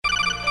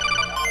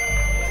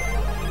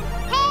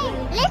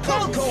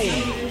Double kill.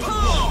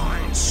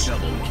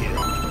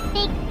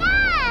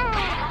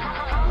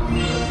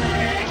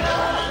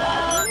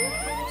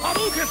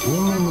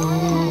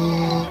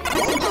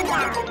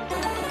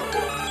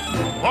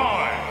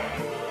 Five,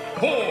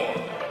 four,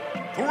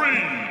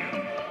 three,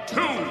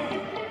 two,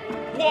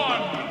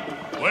 one.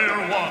 Player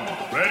one,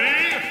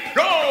 ready,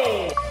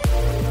 go!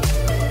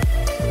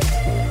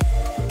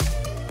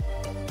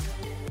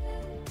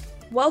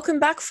 Welcome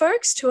back,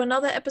 folks, to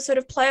another episode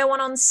of Player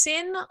One on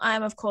Sin. I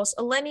am, of course,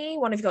 Eleni,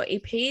 one of your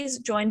EPs,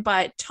 joined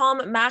by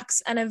Tom,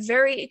 Max, and a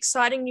very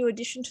exciting new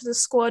addition to the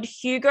squad,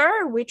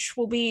 Hugo, which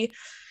we'll be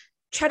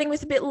chatting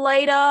with a bit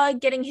later,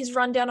 getting his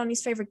rundown on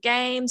his favorite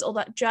games, all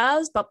that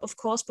jazz. But, of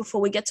course,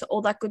 before we get to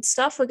all that good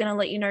stuff, we're going to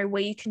let you know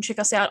where you can check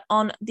us out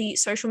on the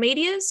social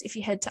medias. If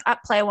you head to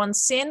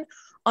 @PlayerOneSin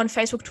on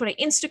Facebook, Twitter,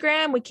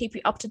 Instagram, we keep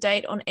you up to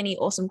date on any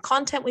awesome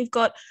content we've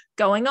got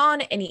going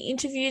on, any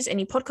interviews,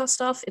 any podcast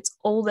stuff. It's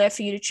all there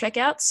for you to check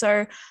out.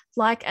 So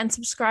like and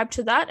subscribe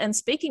to that. And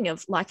speaking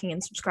of liking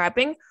and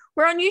subscribing,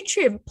 we're on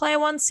YouTube, Player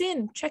One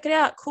Sin. Check it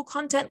out. Cool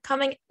content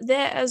coming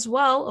there as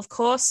well. Of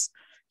course,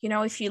 you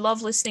know, if you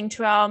love listening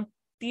to our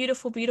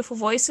beautiful, beautiful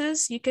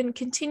voices, you can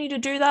continue to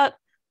do that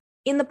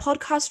in the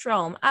podcast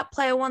realm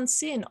 @Player One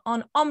Sin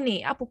on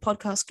Omni, Apple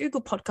Podcasts,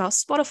 Google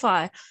Podcasts,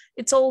 Spotify.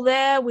 It's all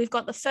there. We've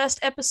got the first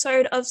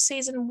episode of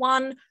season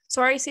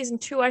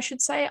 2, I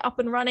should say, up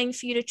and running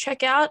for you to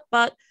check out.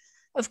 But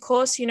of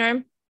course, you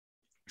know,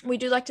 we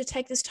do like to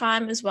take this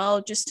time as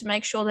well just to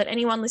make sure that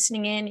anyone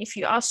listening in, if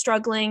you are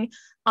struggling,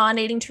 are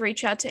needing to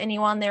reach out to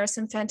anyone, there are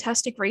some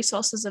fantastic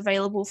resources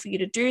available for you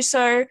to do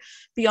so.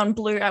 Beyond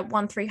Blue at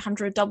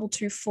 1300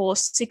 224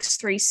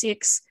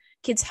 636.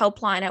 Kids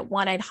Helpline at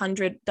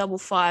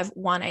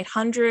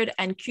 1-800-55-1800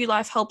 and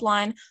QLife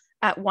Helpline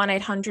at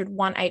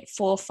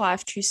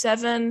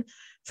 1-800-184-527.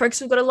 Folks,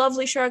 we've got a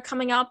lovely show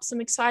coming up,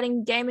 some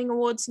exciting gaming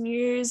awards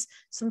news,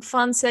 some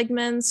fun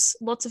segments,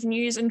 lots of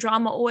news and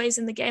drama always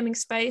in the gaming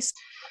space.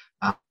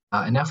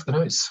 And now for the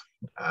news.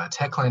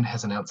 Techland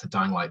has announced that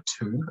Dying Light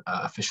 2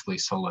 officially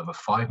sold over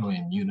 5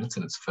 million units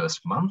in its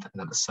first month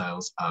and that the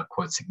sales are,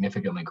 quote,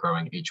 significantly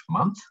growing each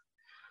month.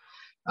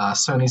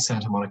 Sony's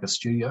Santa Monica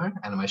Studio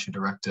animation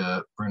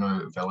director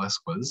Bruno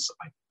Velasquez,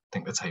 I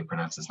think that's how you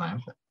pronounce his name,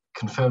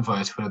 confirmed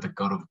via Twitter that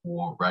God of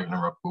War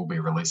Ragnarok will be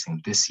releasing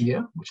this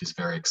year, which is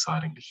very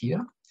exciting to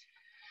hear.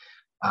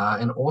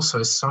 And also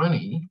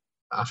Sony,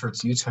 after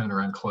its U-turn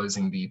around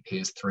closing the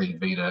PS3,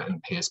 Vita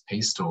and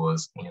PSP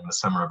stores in the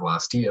summer of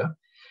last year,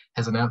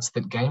 has announced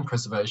that game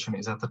preservation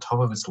is at the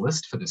top of its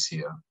list for this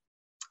year.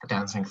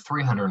 Announcing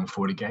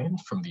 340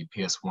 games from the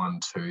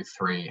PS1, 2,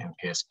 3, and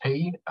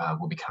PSP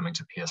will be coming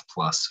to PS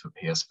Plus for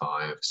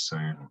PS5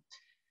 soon.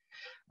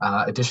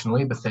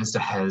 Additionally, Bethesda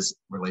has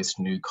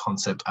released new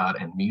concept art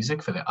and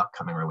music for their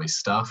upcoming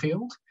release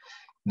Starfield.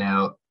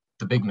 Now,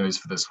 the big news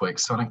for this week,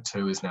 Sonic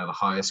 2 is now the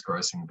highest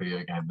grossing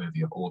video game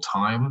movie of all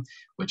time,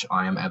 which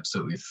I am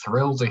absolutely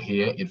thrilled to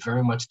hear. It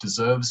very much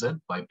deserves it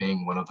by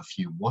being one of the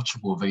few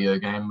watchable video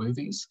game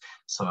movies.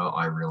 So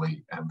I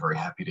really am very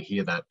happy to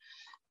hear that.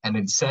 And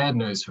in sad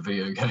news for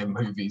video game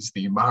movies,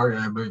 the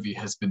Mario movie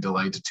has been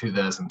delayed to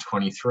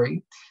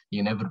 2023. The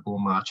inevitable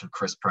march of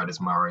Chris Pratt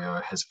as Mario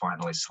has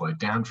finally slowed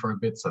down for a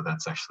bit, so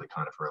that's actually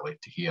kind of a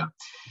relief to hear.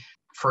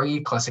 Free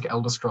classic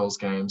Elder Scrolls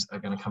games are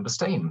going to come to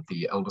Steam.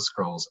 The Elder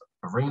Scrolls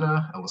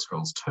Arena, Elder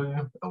Scrolls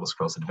 2, Elder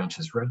Scrolls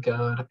Adventures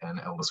Redguard, and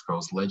Elder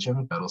Scrolls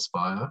Legend,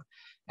 Battlespire.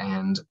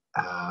 And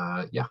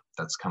yeah,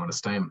 that's coming to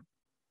Steam.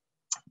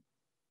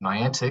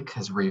 Niantic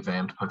has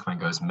revamped Pokemon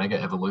Go's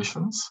Mega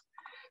Evolutions,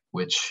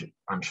 which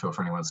I'm sure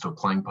for anyone still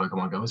playing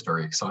Pokemon Go is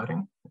very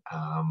exciting.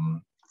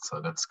 So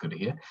that's good to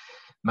hear.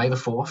 May the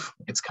 4th,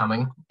 it's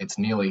coming. It's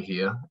nearly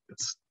here.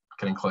 It's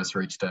getting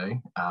closer each day.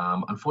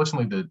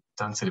 Unfortunately, there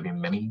don't seem to be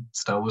many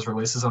Star Wars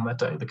releases on that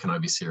day. The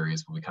Kenobi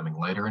series will be coming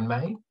later in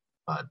May,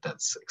 but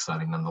that's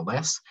exciting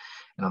nonetheless.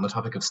 And on the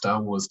topic of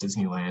Star Wars,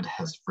 Disneyland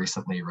has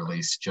recently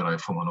released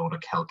Jedi Fallen Order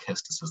Cal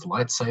Kestis'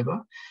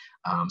 lightsaber.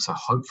 So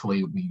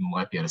hopefully we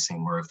might be able to see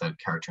more of that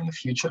character in the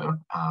future,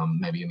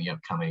 maybe in the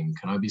upcoming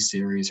Kenobi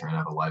series or in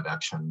other live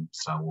action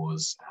Star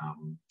Wars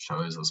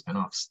shows or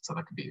spin-offs. So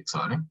that could be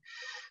exciting.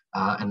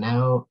 And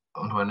now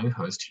on to our new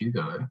host,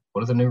 Hugo.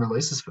 What are the new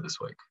releases for this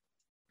week?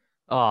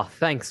 Oh,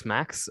 thanks,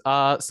 Max.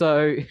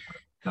 So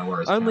no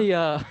worries,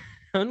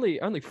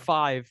 only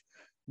 5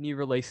 new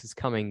releases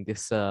coming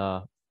this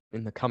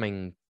in the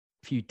coming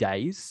few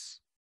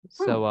days.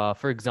 So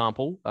for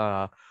example,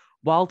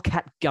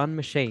 Wildcat Gun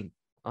Machine.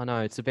 I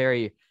know it's a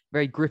very,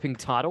 very gripping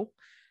title.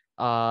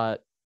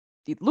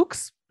 It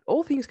looks,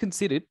 all things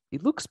considered,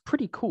 it looks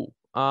pretty cool.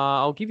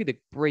 I'll give you the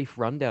brief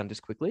rundown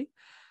just quickly.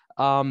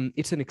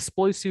 It's an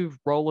explosive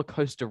roller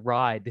coaster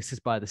ride. This is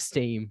by the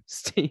Steam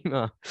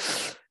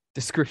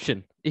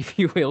description, if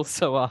you will.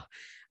 So I'm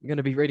going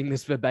to be reading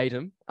this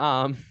verbatim.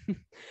 It's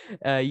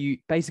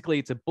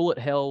a bullet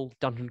hell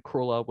dungeon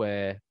crawler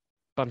where a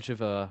bunch of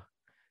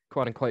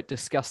quote unquote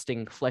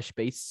disgusting flesh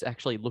beasts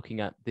actually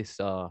looking at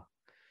this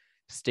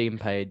Steam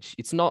page.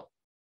 It's not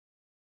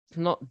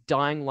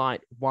Dying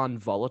Light 1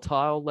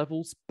 volatile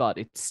levels, but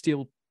it's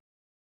still,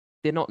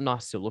 they're not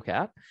nice to look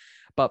at.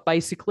 But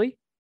basically,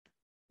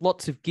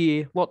 lots of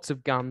gear, lots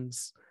of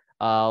guns,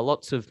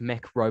 lots of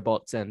mech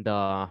robots, and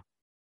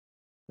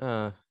you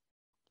know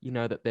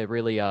that they're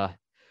really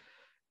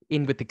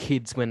in with the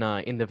kids when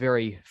in the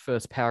very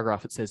first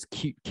paragraph it says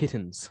cute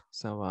kittens.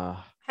 So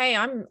Hey,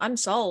 I'm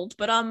sold.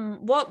 But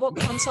what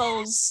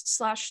consoles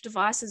 /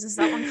 devices is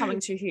that one coming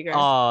to,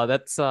 Hugo?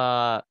 that's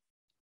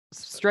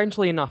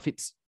strangely enough,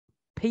 it's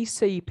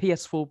PC,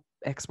 PS4,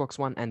 Xbox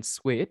One, and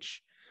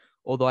Switch.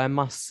 Although I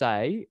must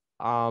say,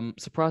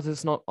 surprised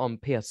it's not on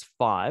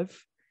PS5.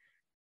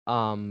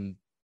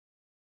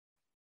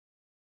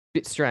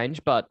 Bit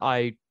strange, but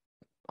I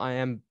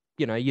am,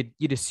 you know,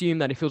 you'd assume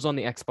that if it was on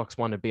the Xbox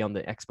One, it'd be on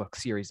the Xbox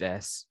Series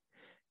S,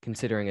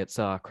 considering its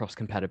cross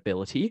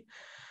compatibility.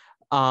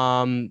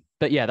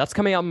 But yeah, that's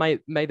coming out May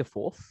the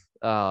 4th,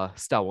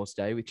 Star Wars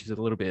Day, which is a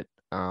little bit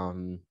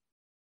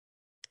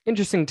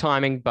interesting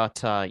timing,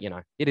 but you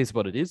know, it is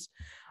what it is.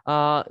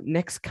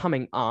 Next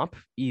coming up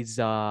is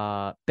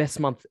Best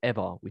Month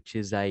Ever, which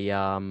is a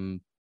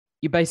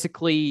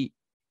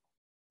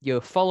you're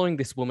following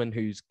this woman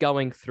who's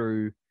going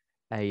through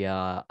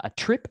a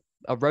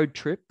road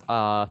trip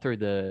through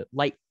the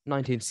late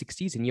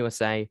 1960s in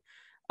USA,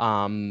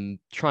 trying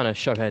to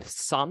show her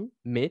son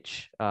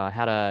Mitch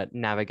how to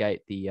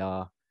navigate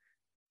the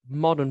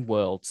modern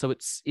world. So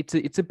it's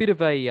a bit of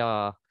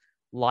a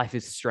Life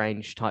is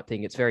Strange type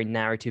thing. It's very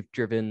narrative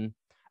driven.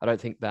 I don't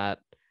think that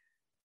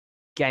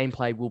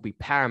gameplay will be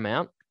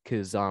paramount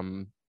because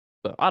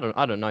but I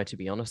don't know, to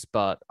be honest.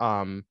 But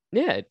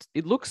yeah,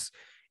 it looks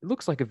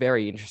like a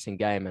very interesting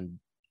game, and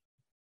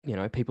you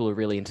know, people who are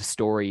really into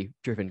story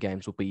driven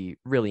games will be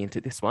really into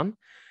this one.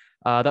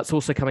 That's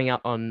also coming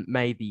out on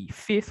May the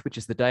 5th, which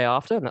is the day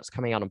after, and that's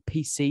coming out on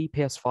PC,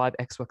 PS5,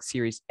 Xbox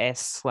Series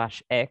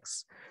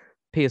S/X,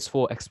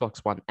 PS4, Xbox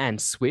One, and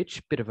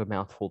Switch. Bit of a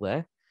mouthful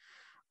there.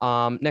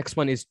 Next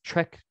one is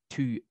Trek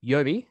to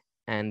Yomi,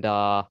 and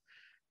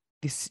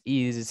this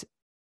is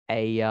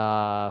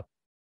it's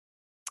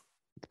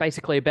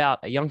basically about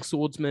a young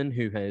swordsman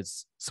who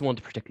has sworn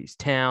to protect his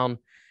town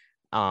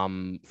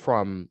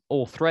from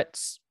all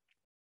threats.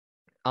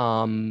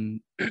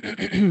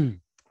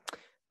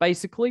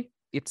 Basically,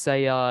 it's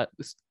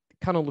this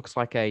kind of looks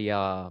like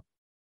a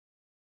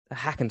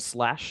hack and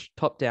slash,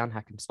 top-down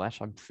hack and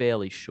slash, I'm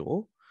fairly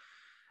sure.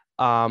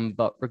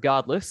 But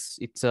regardless,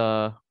 it's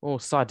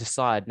side to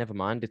side, never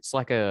mind. It's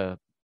like a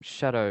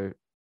shadow.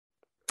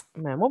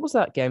 Man, what was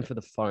that game for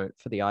the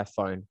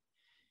iPhone?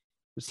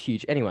 It was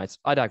huge. Anyways,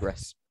 I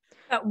digress.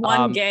 That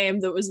one game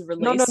that was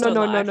released.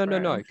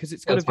 No, because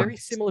it's got a very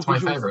similar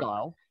visual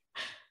style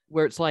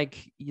where it's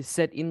like you're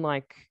set in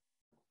like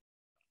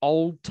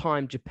old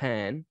time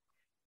Japan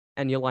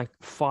and you're like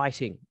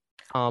fighting.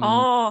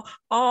 Everyone's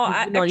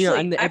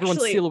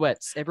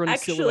silhouettes.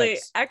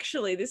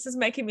 Actually, this is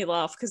making me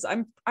laugh because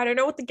I don't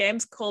know what the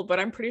game's called, but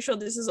I'm pretty sure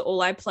this is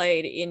all I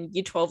played in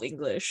Year 12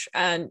 English,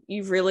 and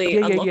you've really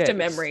unlocked a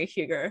memory,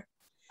 Hugo.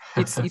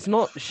 It's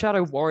not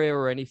Shadow Warrior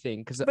or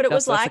anything, but it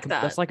was like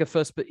that. That's like a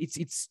first, but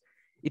it's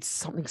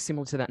something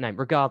similar to that name.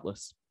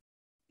 Regardless,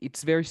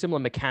 it's very similar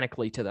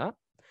mechanically to that,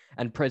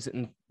 and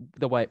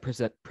the way it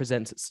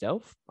presents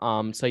itself.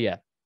 So yeah,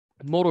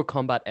 Mortal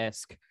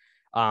Kombat-esque,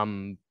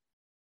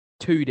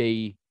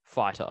 2D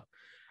fighter,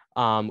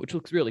 which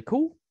looks really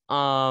cool.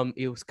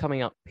 It was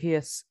coming up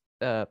PS5,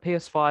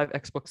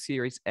 Xbox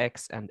Series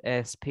X and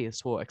S,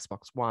 PS4,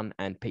 Xbox One,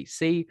 and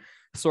PC.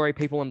 Sorry,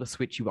 people on the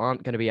Switch, you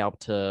aren't going to be able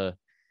to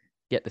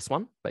get this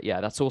one. But yeah,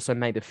 that's also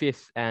May the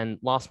 5th. And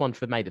last one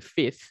for May the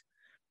 5th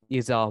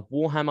is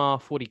Warhammer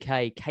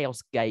 40k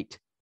Chaos Gate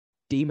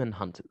Demon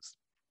Hunters.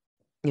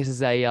 This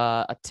is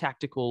a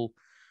tactical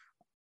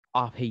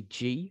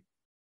RPG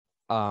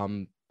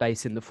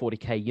based in the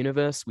 40k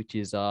universe, which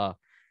is a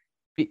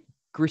bit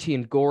gritty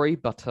and gory,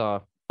 but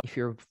if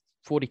you're a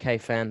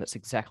 40k fan, that's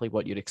exactly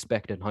what you'd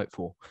expect and hope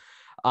for.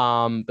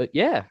 But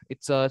yeah,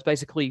 it's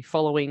basically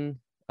following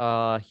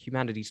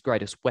humanity's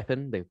greatest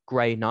weapon, the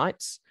Grey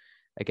Knights,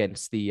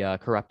 against the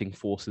corrupting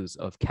forces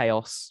of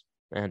chaos,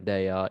 and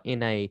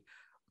in a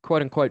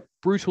quote-unquote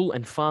brutal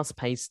and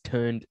fast-paced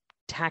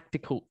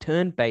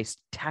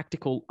turn-based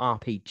tactical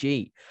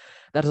RPG.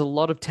 That is a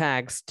lot of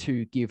tags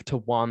to give to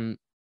one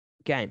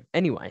game.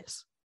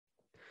 Anyways,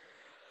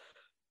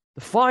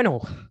 the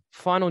final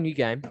new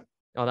game.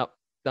 Oh,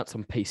 that's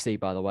on PC,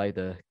 by the way,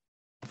 the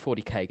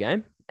 40k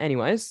game.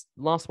 Anyways,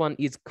 last one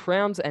is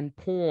Crowns and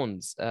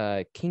Pawns,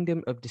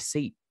 Kingdom of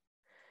Deceit.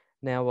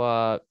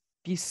 Now,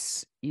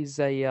 this is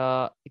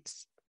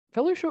it's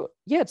fairly short.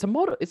 Yeah, it's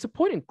a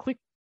point and click.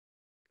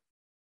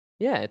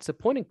 Yeah, it's a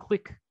point and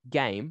click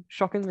game.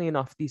 Shockingly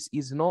enough, this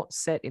is not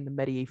set in the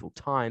medieval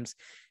times.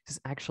 This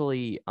is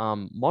actually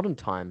modern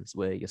times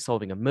where you're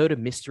solving a murder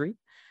mystery,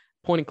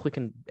 point and click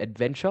and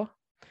adventure,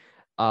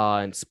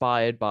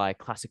 inspired by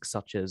classics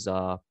such as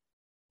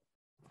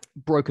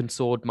Broken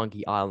Sword,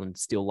 Monkey Island,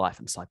 Still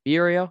Life in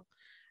Siberia,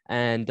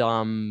 and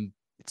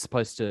it's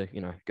supposed to,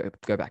 you know,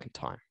 go back in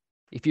time.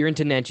 If you're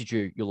into Nancy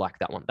Drew, you'll like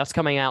that one. That's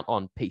coming out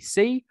on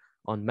PC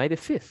on May the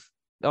 5th.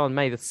 On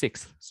May the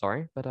 6th,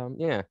 sorry. But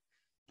yeah,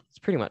 that's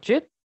pretty much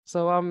it.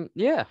 So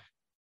yeah,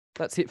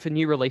 that's it for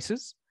new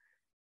releases.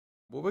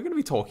 Well, we're going to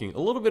be talking a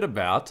little bit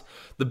about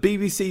the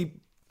BBC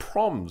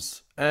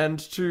Proms. And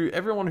to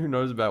everyone who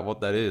knows about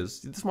what that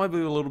is, this might be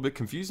a little bit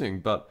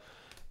confusing, but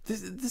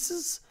this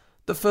is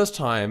the first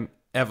time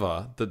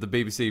ever that the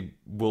BBC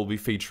will be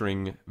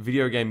featuring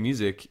video game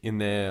music in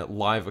their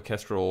live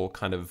orchestral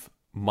kind of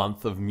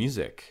month of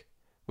music,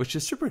 which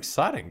is super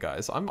exciting,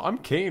 guys. I'm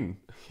keen.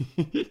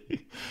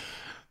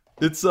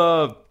 It's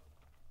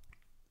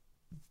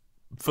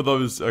for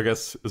those, I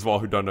guess, as well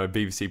who don't know,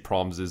 BBC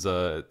Proms is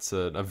it's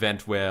an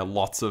event where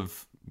lots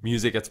of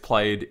music gets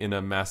played in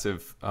a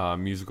massive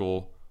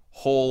musical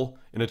hall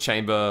in a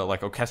chamber,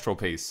 like orchestral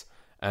piece,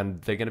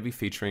 and they're going to be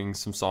featuring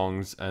some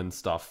songs and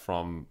stuff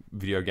from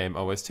video game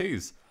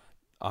OSTs.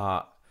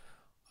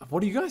 What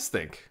do you guys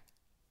think?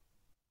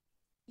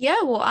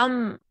 Yeah, well,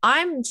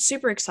 I'm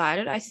super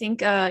excited. I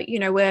think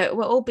we're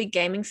all big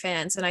gaming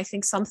fans, and I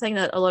think something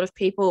that a lot of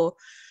people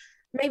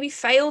maybe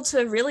fail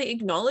to really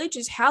acknowledge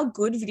is how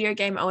good video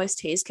game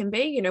OSTs can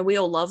be. We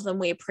all love them,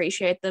 we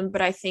appreciate them,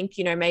 but I think,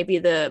 maybe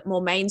the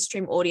more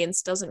mainstream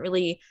audience doesn't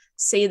really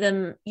see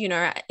them,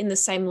 in the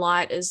same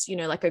light as,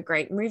 like a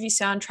great movie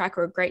soundtrack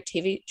or a great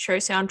TV show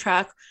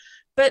soundtrack.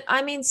 But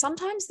I mean,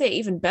 sometimes they're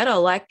even better.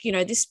 Like,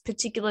 this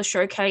particular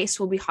showcase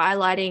will be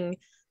highlighting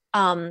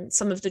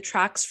some of the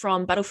tracks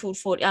from Battlefield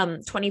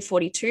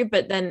 2042,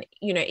 but then,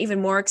 even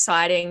more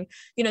exciting,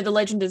 The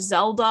Legend of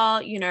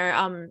Zelda.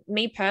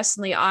 Me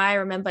personally, I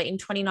remember in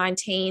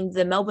 2019,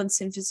 the Melbourne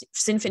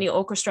Symphony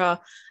Orchestra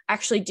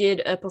actually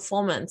did a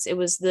performance. It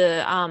was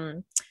I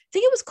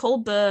think it was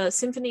called the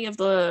Symphony of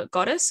the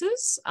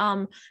Goddesses,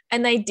 and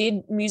they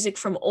did music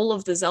from all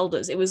of the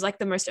Zeldas. It was like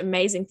the most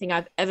amazing thing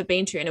I've ever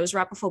been to, and it was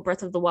right before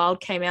Breath of the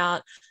Wild came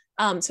out,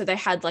 so they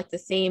had like the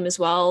theme as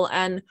well,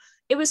 and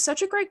it was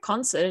such a great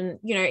concert. And,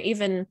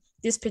 even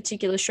this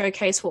particular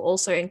showcase will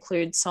also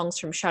include songs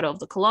from Shadow of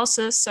the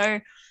Colossus.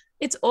 So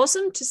it's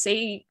awesome to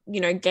see,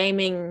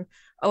 gaming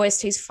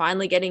OSTs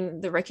finally getting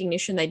the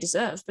recognition they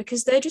deserve,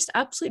 because they're just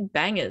absolute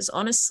bangers,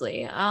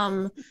 honestly.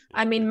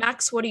 I mean,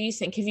 Max, what do you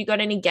think? Have you got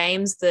any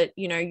games that,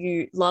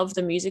 you love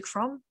the music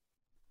from?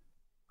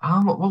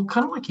 Well,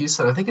 kind of like you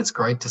said, I think it's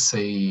great to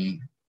see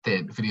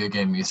that video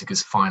game music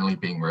is finally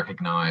being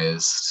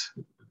recognized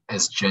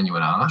as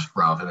genuine art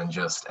rather than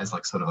just as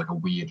like sort of like a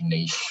weird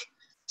niche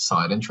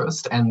side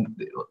interest. And,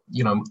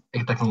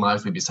 that can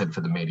largely be said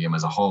for the medium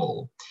as a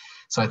whole.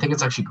 So I think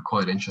it's actually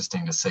quite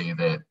interesting to see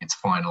that it's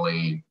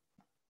finally,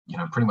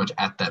 pretty much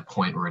at that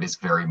point where it is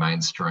very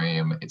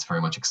mainstream. It's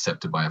very much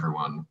accepted by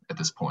everyone at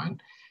this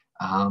point.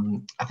 I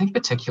think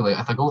particularly,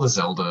 I think all the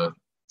Zelda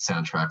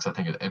soundtracks, I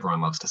think everyone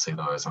loves to see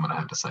those. I'm going to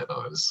have to say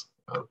those,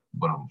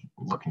 what I'm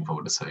looking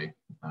forward to seeing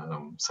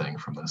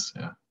from this,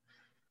 yeah.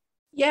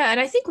 Yeah, and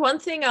I think one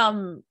thing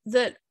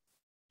that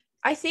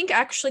I think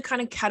actually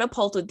kind of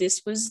catapulted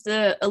this was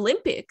the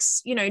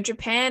Olympics.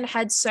 Japan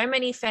had so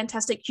many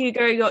fantastic.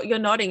 Hugo, you're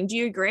nodding. Do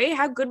you agree?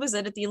 How good was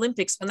it at the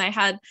Olympics when they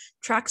had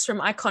tracks from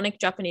iconic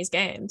Japanese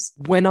games?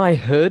 When I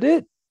heard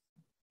it,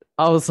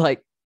 I was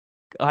like,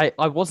 I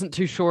wasn't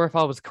too sure if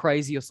I was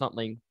crazy or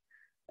something.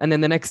 And then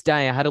the next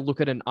day I had to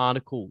look at an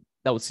article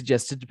that was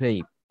suggested to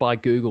me by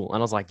Google.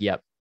 And I was like,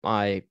 yep,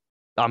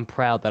 I'm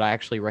proud that I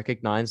actually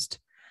recognized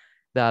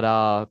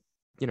that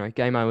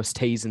game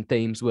OSTs and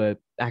themes were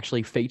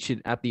actually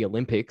featured at the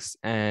Olympics,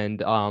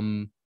 and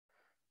also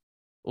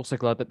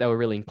glad that they were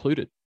really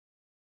included.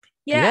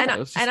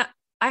 Yeah, and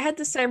I had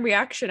the same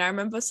reaction. I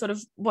remember sort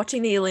of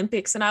watching the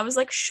Olympics and I was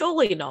like,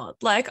 surely not.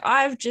 Like,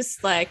 I've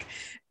just like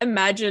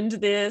imagined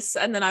this,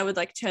 and then I would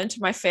like turn to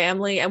my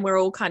family, and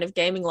we're all kind of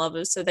gaming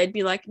lovers, so they'd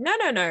be like, no,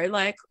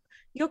 like,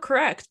 you're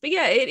correct. But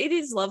yeah, it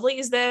is lovely.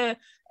 Is there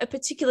a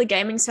particular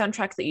gaming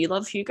soundtrack that you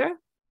love, Hugo?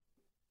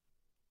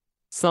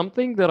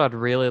 Something that I'd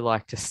really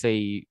like to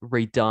see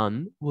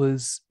redone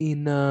was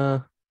in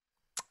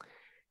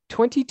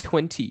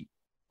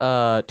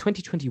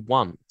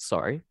 2021,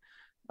 sorry.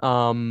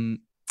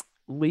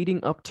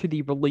 Leading up to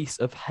the release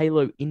of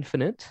Halo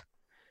Infinite,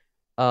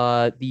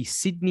 the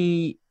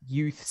Sydney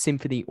Youth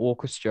Symphony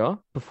Orchestra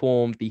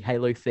performed the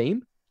Halo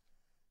theme.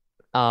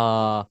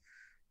 As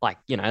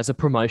a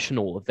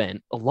promotional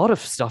event. A lot of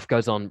stuff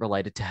goes on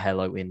related to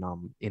Halo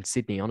in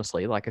Sydney,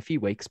 honestly. Like a few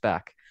weeks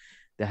back,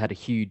 they had a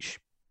huge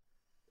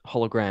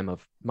hologram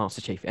of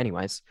Master Chief.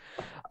 Anyways,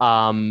 it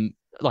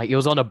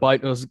was on a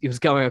boat. It was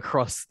going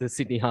across the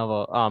Sydney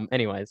Harbour.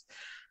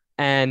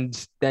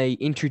 And they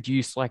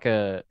introduced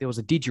there was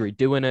a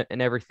didgeridoo in it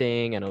and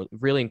everything, and it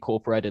really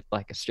incorporated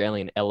like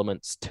Australian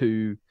elements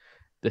to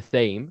the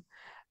theme.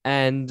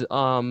 And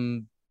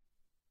I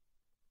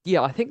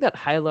think that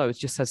Halo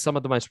just has some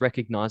of the most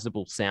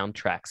recognizable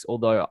soundtracks.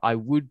 Although I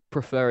would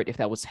prefer it if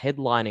that was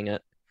headlining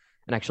it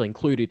and actually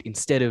included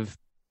instead of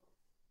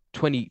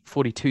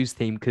 2042's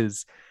theme,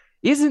 because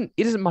it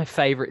isn't my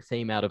favorite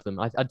theme out of them.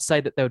 I'd say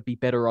that they would be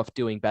better off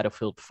doing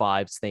Battlefield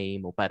 5's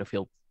theme or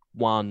Battlefield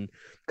 1,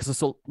 because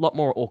it's a lot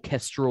more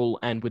orchestral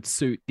and would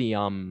suit the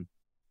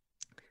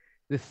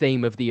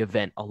theme of the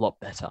event a lot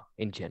better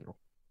in general.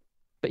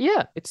 But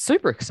yeah, it's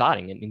super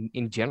exciting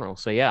in general.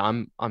 So yeah,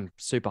 I'm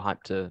super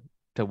hyped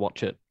to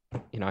watch it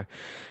you know,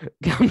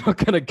 I'm not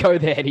going to go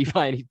there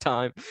by any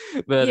time.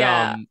 But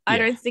yeah, I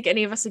don't think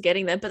any of us are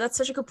getting there, but that's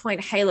such a good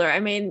point. Halo. I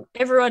mean,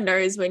 everyone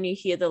knows when you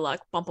hear the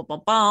like bum bum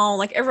bum bum,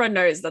 like everyone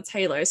knows that's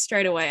Halo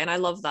straight away, and I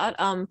love that.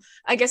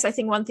 I guess I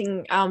think one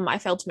thing I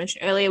failed to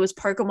mention earlier was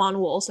Pokemon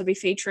will also be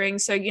featuring.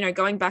 So, you know,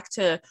 going back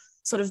to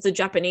sort of the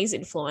Japanese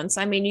influence,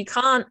 I mean, you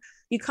can't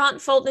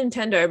fault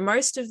Nintendo.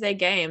 Most of their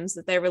games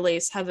that they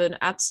release have an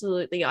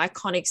absolutely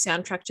iconic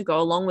soundtrack to go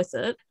along with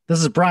it. This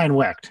is Brian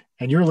Wecht,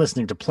 and you're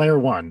listening to Player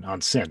One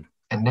on Sin.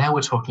 And now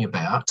we're talking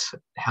about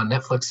how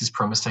Netflix is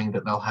promising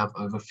that they'll have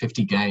over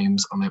 50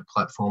 games on their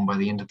platform by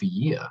the end of the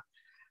year.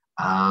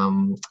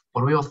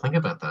 What do we all think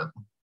about that?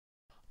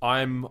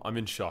 I'm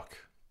in shock.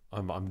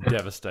 I'm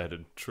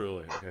devastated,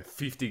 truly. Okay,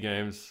 50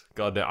 games.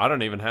 God damn, I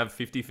don't even have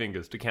 50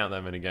 fingers to count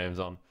that many games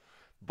on.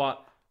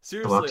 But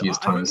seriously, I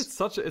think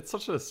it's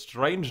such a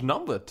strange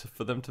number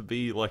for them to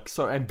be like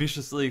so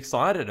ambitiously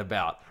excited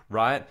about,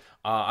 right?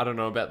 I don't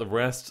know about the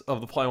rest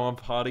of the Play One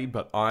party,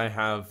 but I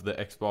have the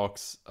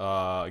Xbox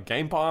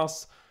Game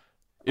Pass.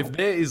 If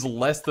there is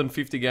less than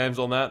 50 games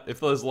on that, if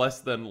there's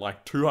less than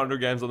like 200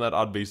 games on that,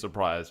 I'd be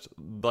surprised.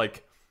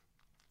 Like,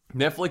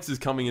 Netflix is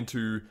coming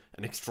into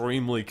an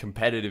extremely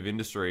competitive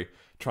industry,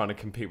 trying to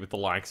compete with the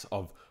likes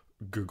of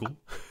Google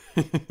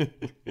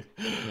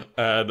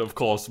and of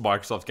course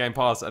Microsoft's Game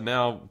Pass, and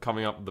now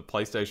coming up with the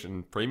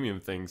PlayStation Premium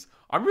things.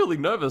 I'm really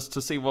nervous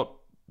to see what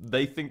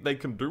they think they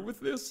can do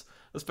with this,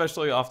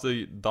 especially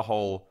after the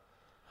whole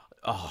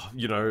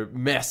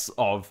mess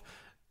of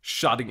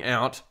shutting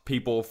out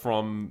people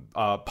from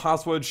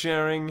password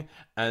sharing,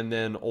 and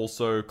then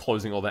also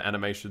closing all the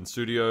animation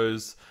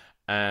studios,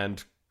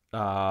 and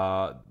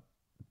there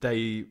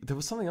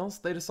was something else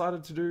they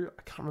decided to do.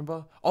 I can't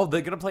remember. Oh,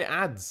 they're gonna play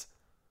ads.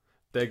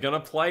 They're going to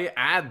play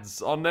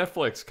ads on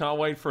Netflix. Can't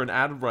wait for an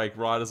ad break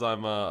right as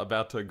I'm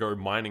about to go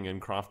mining and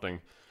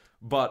crafting.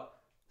 But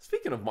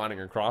speaking of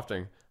mining and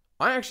crafting,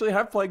 I actually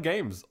have played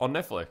games on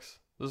Netflix.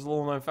 This is a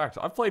little known fact.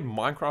 I've played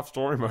Minecraft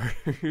Story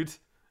Mode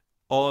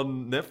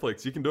on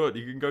Netflix. You can do it.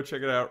 You can go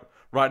check it out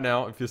right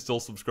now if you're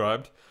still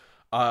subscribed.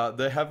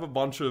 They have a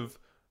bunch of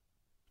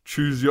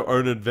choose your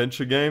own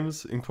adventure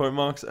games in quote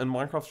marks, and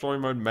Minecraft Story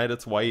Mode made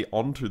its way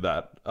onto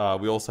that.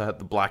 We also had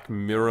the Black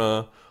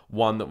Mirror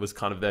one that was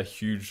kind of their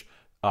huge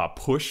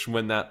push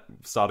when that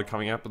started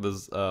coming out, but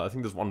there's I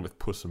think there's one with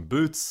Puss in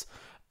Boots,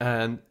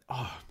 and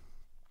I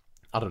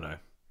don't know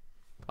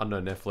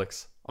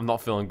Netflix. I'm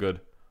not feeling good.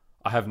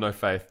 I have no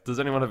faith. Does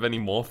anyone have any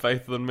more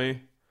faith than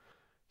me?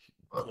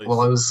 Please.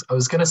 Well, I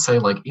was going to say,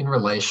 like, in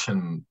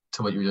relation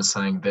to what you were just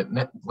saying, that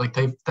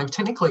they've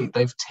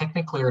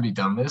technically already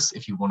done this.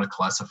 If you want to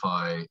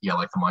classify,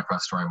 like the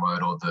Minecraft Story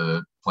Mode or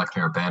the Black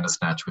Mirror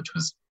Bandersnatch, which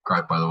was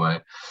great by the way,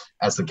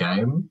 as the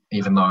game,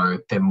 even though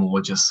they're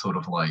more just sort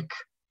of like,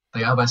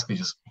 they are basically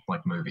just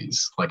like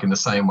movies, like in the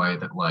same way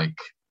that like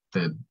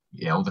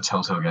all the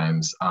Telltale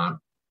games aren't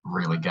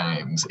really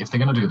games. If they're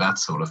going to do that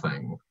sort of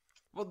thing,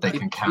 they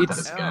can count that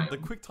as a game. The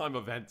QuickTime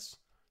events.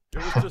 It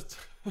was just.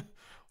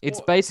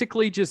 It's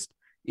basically just,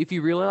 if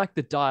you really like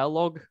the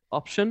dialogue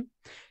option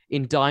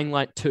in Dying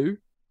Light 2,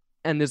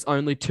 and there's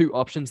only 2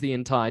 options the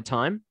entire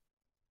time,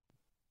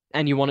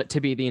 and you want it to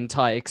be the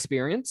entire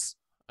experience.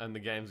 And the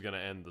game's going to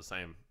end the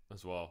same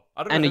as well.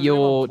 And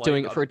you're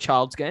doing it for a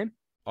child's game?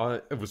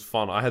 It was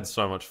fun. I had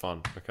so much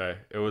fun, okay?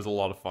 It was a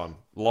lot of fun.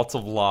 Lots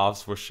of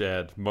laughs were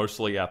shared,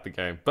 mostly at the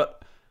game.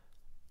 But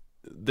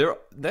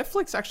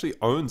Netflix actually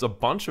owns a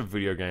bunch of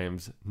video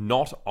games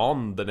not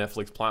on the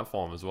Netflix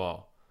platform as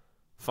well.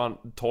 Fun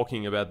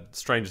talking about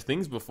Stranger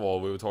Things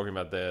before. We were talking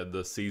about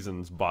the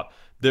seasons, but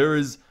there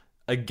is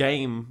a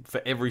game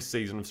for every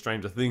season of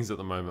Stranger Things at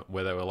the moment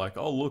where they were like,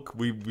 oh look,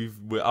 we're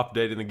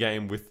updating the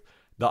game with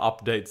the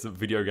updates that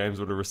video games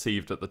would have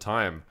received at the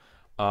time.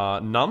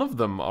 None of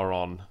them are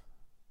on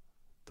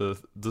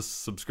the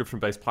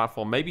subscription-based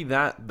platform. Maybe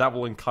that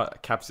will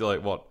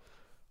encapsulate what,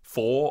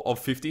 4 of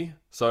 50.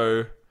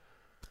 So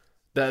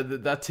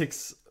that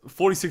ticks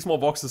 46 more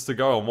boxes to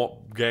go on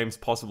what games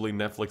possibly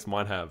Netflix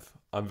might have.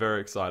 I'm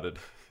very excited.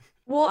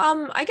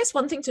 Well, I guess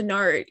one thing to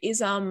note is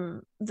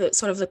the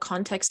sort of the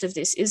context of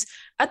this is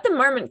at the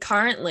moment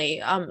currently,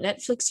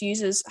 Netflix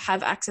users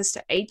have access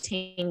to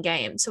 18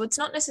 games. So it's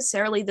not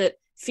necessarily that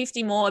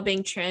 50 more are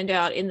being churned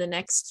out in the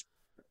next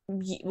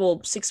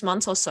 6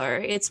 months or so.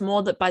 It's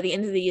more that by the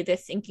end of the year, they're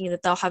thinking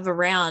that they'll have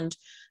around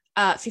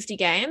 50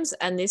 games.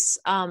 And this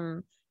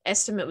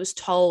estimate was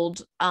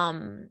told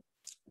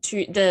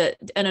to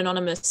an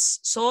anonymous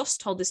source,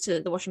 told this to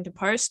the Washington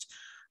Post.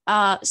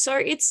 So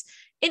it's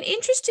an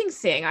interesting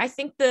thing. I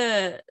think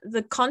the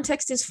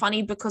context is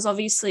funny because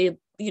obviously,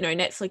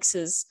 Netflix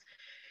has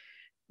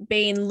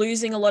been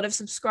losing a lot of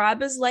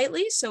subscribers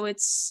lately. So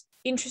it's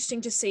interesting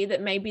to see that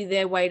maybe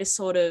their way to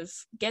sort of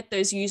get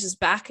those users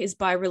back is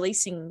by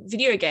releasing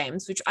video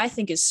games, which I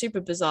think is super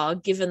bizarre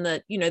given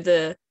that,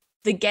 the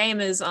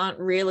gamers aren't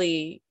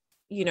really,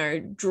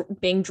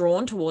 being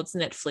drawn towards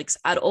Netflix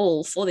at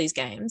all for these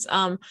games.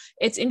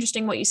 It's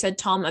interesting what you said,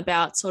 Tom,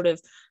 about sort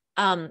of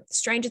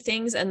Stranger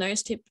Things and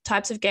those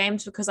types of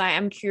games, because I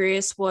am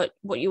curious what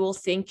you all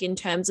think in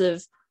terms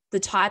of the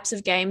types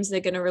of games they're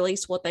going to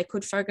release, what they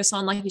could focus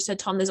on. Like you said,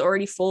 Tom, there's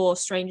already 4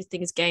 Stranger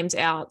Things games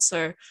out.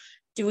 So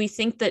do we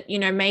think that,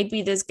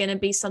 maybe there's going to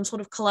be some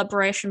sort of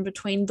collaboration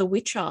between The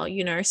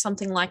Witcher,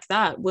 something like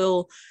that?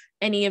 Will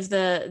any of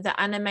the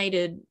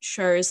animated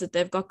shows that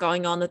they've got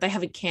going on that they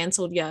haven't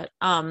cancelled yet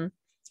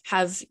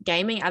have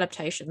gaming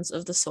adaptations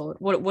of the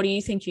sort? What do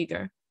you think,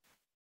 Hugo?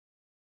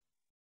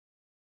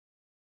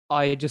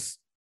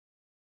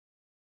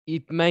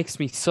 It makes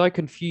me so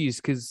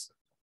confused because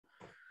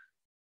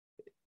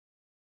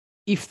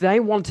if they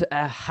want to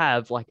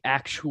have like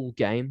actual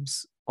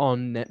games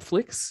on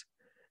Netflix,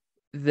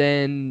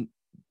 then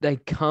they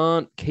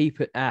can't keep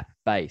it app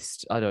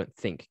based, I don't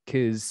think,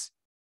 because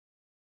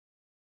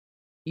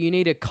you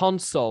need a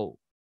console,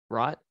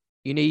 right?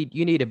 You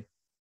need a,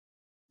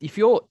 if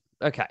you're,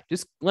 okay,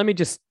 let me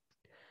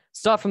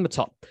start from the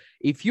top.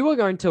 If you are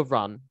going to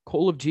run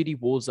Call of Duty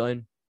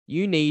Warzone,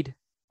 you need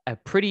a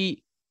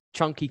pretty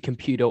chunky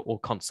computer or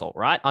console,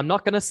 right? I'm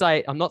not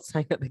saying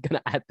that they're going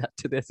to add that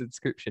to their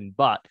subscription,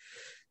 but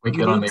we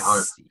can only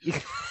hope.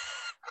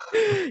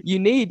 You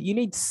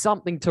need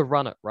something to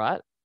run it, right?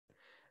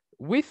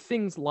 With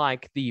things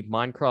like the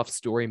Minecraft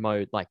story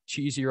mode, like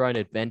choose your own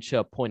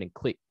adventure, point and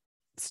click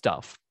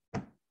stuff,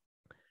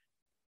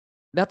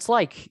 that's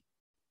like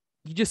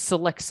you just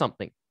select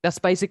something. That's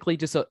basically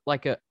just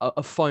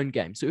a phone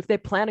game. So if they're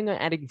planning on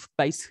adding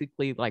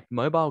basically like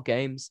mobile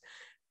games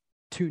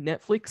to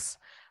Netflix,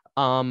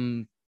 I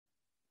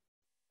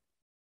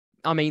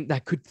mean,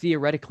 that could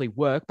theoretically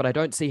work, but I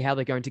don't see how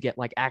they're going to get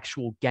like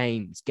actual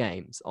games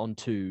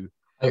onto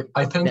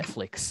I think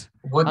Netflix.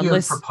 What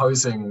you're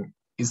proposing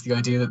is the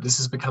idea that this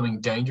is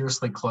becoming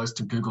dangerously close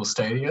to Google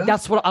Stadia.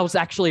 That's what I was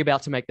actually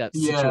about to make that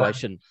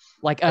situation.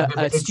 Like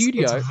a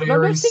studio. It's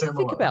very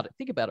similar.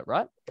 Think about it,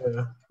 right?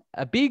 Yeah.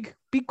 A big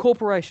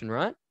corporation,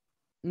 right?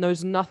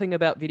 Knows nothing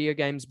about video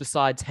games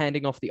besides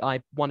handing off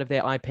one of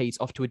their IPs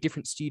off to a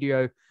different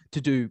studio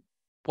to do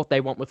what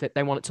they want with it.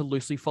 They want it to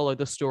loosely follow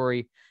the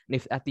story.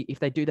 And if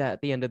they do that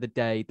at the end of the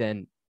day,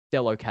 then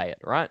they'll okay it,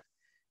 right?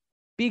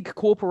 Big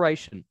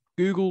corporation,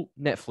 Google,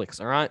 Netflix,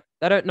 all right?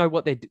 They don't know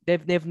what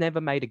they've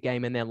never made a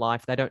game in their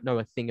life. They don't know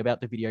a thing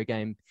about the video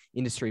game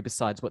industry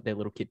besides what their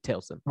little kid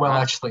tells them. Well,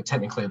 right? actually,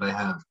 technically they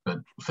have, but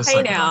for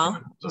sake of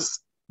argument,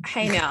 just...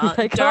 Hey now,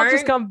 they can't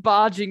just come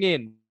barging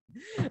in.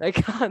 They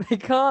can't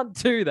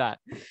do that.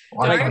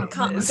 Don't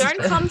come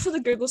to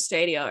the Google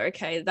Stadia,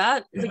 okay?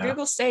 The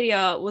Google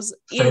Stadia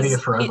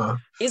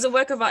is a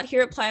work of art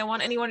here at Player One.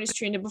 Anyone who's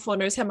tuned in before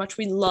knows how much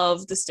we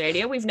love the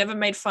Stadia. We've never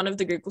made fun of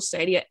the Google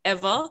Stadia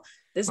ever.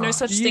 There's no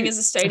such thing as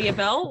a Stadia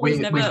Bell. We've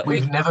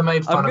never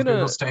made fun of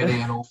Google Stadia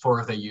and all 4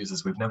 of their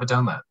users. We've never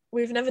done that.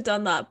 We've never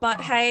done that. But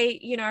hey,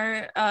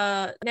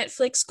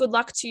 Netflix, good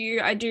luck to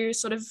you. I do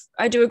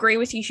agree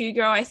with you,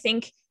 Hugo. I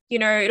think,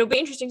 it'll be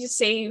interesting to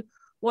see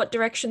what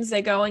directions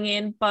they're going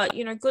in, but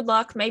good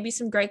luck. Maybe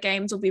some great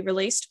games will be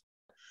released.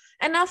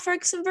 And now,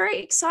 folks, some very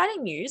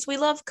exciting news. We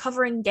love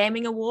covering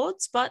gaming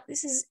awards, but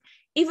this is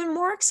even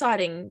more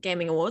exciting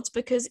gaming awards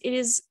because it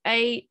is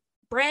a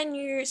brand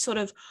new sort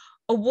of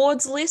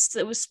awards list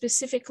that was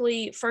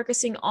specifically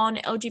focusing on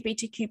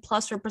LGBTQ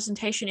plus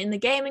representation in the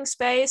gaming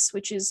space,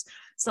 which is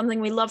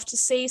something we love to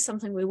see,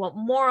 something we want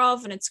more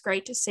of, and it's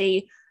great to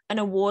see an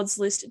awards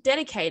list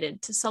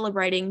dedicated to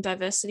celebrating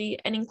diversity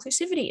and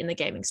inclusivity in the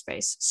gaming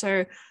space.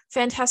 So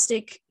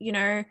fantastic,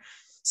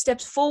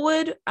 steps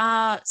forward.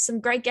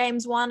 Some great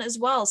games won as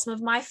well. Some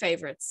of my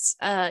favorites.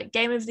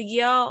 Game of the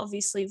year,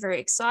 obviously very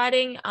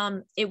exciting.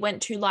 It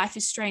went to Life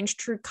is Strange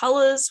True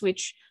Colors,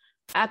 which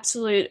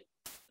absolute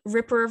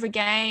ripper of a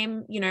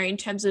game, in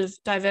terms of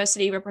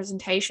diversity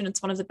representation.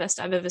 It's one of the best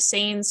I've ever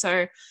seen.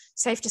 So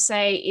safe to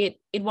say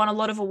it won a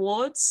lot of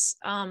awards.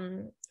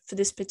 For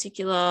this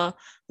particular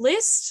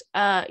list.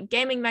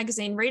 Gaming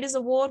Magazine Readers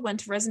Award went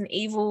to Resident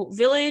Evil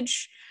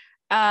Village,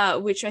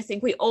 which I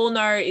think we all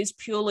know is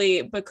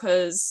purely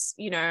because,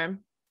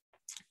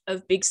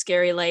 of Big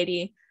Scary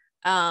Lady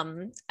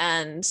and,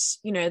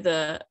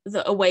 the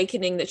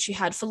awakening that she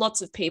had for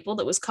lots of people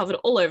that was covered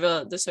all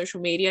over the social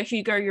media.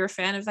 Hugo, you're a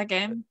fan of that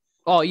game?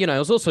 Oh, it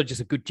was also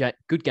just a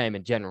good game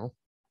in general.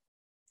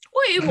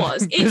 Well, it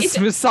was.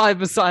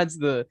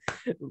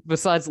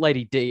 Besides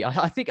Lady D,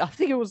 I think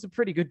it was a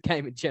pretty good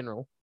game in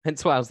general.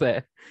 Hence why I was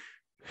there.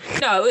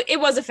 No, it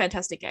was a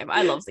fantastic game.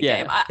 I loved the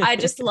game. I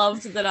just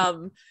loved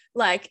that.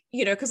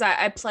 Because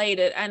I played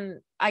it, and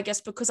I guess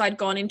because I'd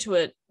gone into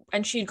it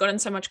and she'd gotten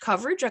so much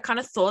coverage, I kind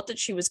of thought that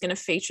she was going to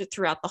feature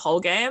throughout the whole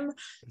game.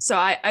 So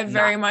I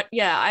very much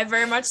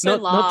so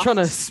laughed. Not trying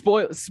to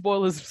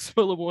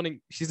spoiler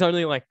warning. She's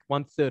only like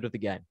 1/3 of the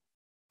game.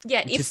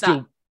 Yeah, which is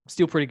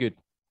still pretty good.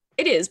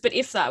 It is, but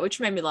if that,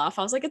 which made me laugh.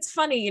 I was like, it's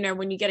funny,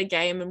 when you get a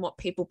game and what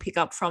people pick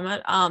up from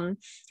it.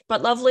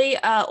 But lovely.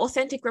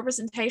 Authentic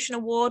Representation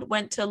Award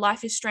went to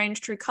Life is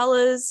Strange True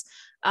Colors.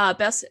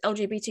 Best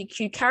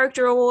LGBTQ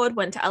Character Award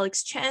went to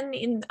Alex Chen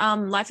in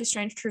Life is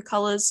Strange True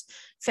Colors.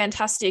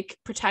 Fantastic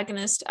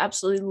protagonist.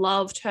 Absolutely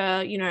loved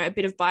her. A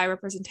bit of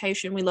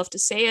bi-representation. We love to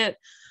see it.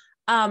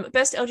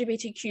 Best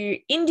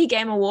LGBTQ Indie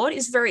Game Award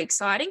is very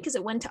exciting because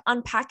it went to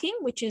Unpacking,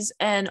 which is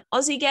an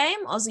Aussie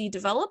game, Aussie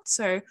developed.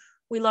 So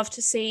we love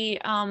to see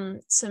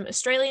some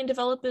Australian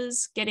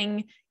developers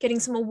getting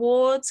some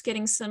awards,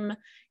 getting some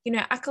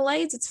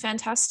accolades. It's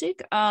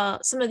fantastic.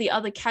 Some of the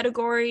other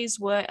categories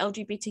were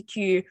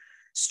LGBTQ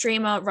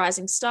Streamer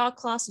Rising Star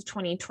Class of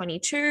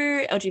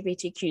 2022,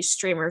 LGBTQ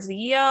Streamer of the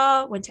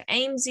Year, went to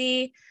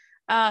AIMSy.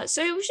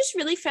 So it was just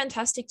really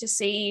fantastic to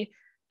see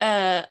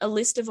a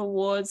list of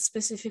awards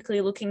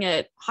specifically looking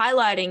at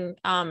highlighting,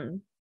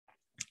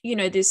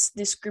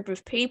 this group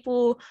of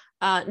people,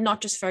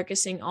 not just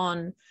focusing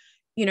on,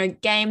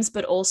 games,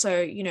 but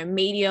also,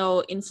 media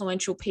or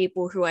influential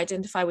people who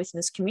identify within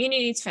this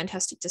community. It's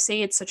fantastic to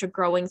see. It's such a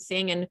growing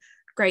thing, and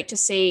great to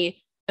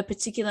see a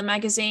particular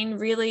magazine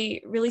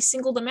really, really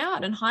single them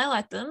out and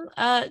highlight them.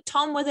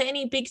 Tom, were there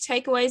any big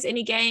takeaways,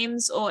 any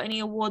games or any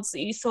awards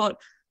that you thought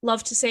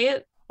love to see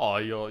it? Oh,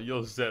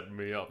 you're setting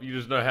me up. You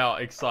just know how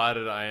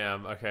excited I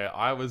am. Okay,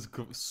 I was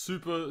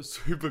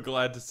super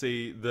glad to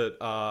see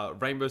that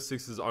Rainbow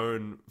Six's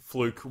own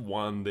Fluke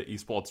won the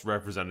esports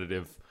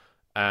representative,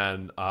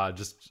 and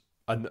just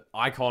an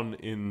icon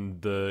in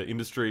the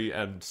industry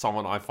and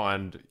someone I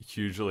find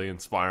hugely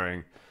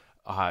inspiring.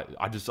 I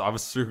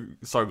was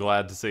so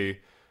glad to see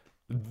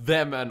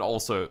them, and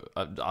also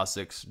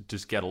R6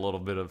 just get a little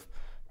bit of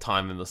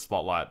time in the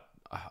spotlight.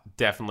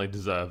 Definitely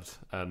deserved,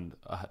 and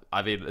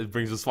I mean, it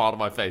brings a smile to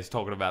my face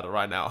talking about it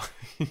right now.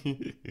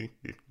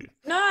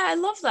 No, I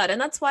love that, and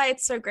that's why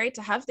it's so great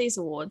to have these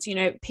awards.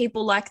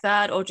 People like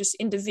that, or just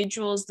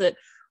individuals that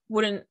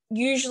wouldn't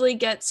usually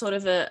get sort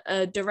of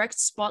a direct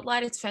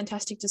spotlight. It's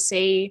fantastic to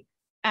see,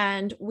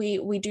 and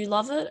we do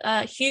love it.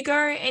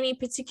 Hugo, any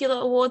particular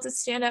awards that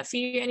stand out for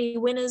you? Any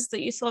winners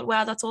that you thought,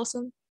 wow, that's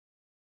awesome?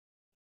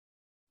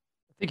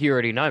 I think you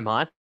already know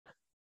mine.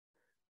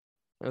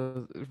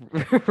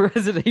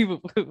 Resident Evil.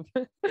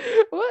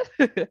 What?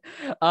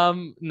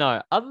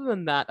 No, other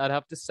than that, I'd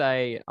have to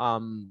say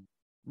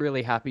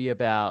really happy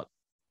about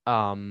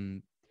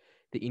the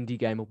Indie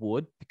Game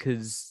Award,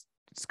 because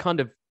it's kind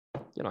of,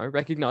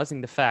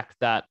 recognizing the fact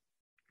that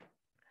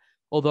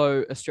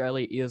although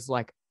Australia is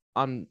like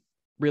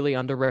really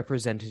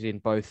underrepresented in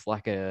both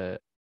like a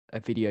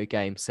video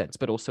game sense,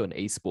 but also an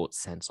esports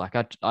sense. Like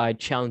I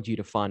challenge you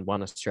to find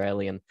one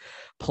Australian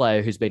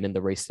player who's been in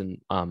the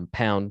recent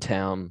Pound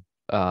Town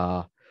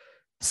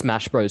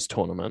Smash Bros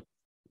tournament,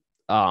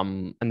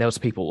 and there was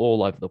people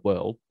all over the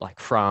world, like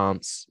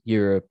France,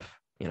 Europe,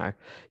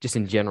 just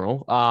in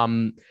general. But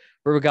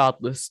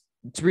regardless,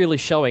 it's really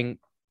showing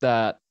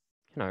that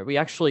we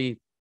actually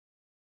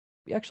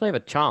have a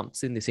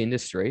chance in this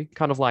industry,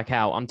 kind of like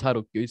how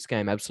Untitled Goose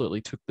Game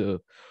absolutely took the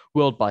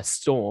world by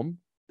storm.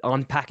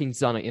 Unpacking's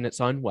done it in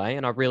its own way,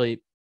 and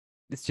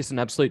it's just an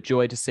absolute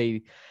joy to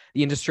see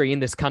the industry in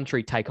this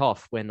country take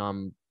off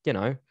when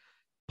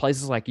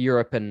places like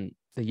Europe and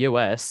the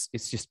US,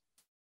 it's just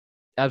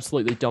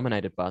absolutely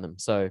dominated by them.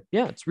 So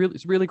yeah, it's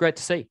really great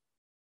to see.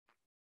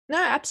 No,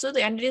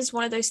 absolutely. And it is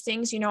one of those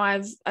things,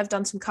 I've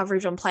done some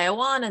coverage on Player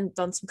One and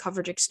done some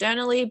coverage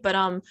externally, but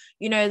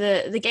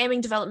the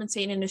gaming development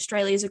scene in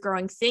Australia is a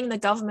growing thing. The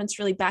government's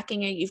really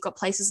backing it. You've got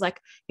places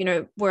like,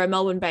 we're a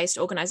Melbourne-based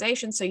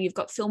organization, so you've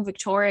got Film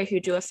Victoria, who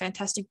do a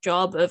fantastic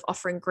job of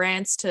offering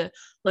grants to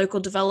local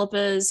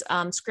developers.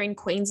 Screen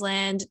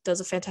Queensland does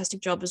a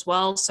fantastic job as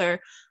well. So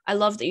I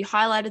love that you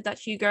highlighted that,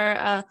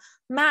 Hugo.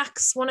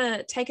 Max, want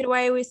to take it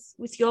away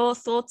with your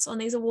thoughts on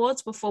these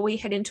awards before we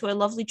head into a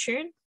lovely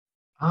tune?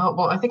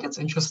 Well, I think it's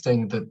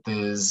interesting that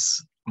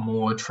there's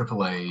more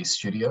AAA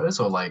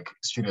studios, or like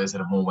studios that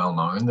are more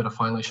well-known, that are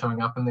finally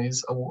showing up in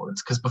these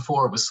awards. Because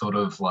before it was sort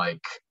of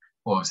like,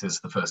 well, obviously this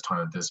is the first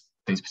time there's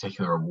these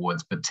particular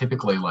awards, but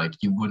typically like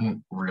you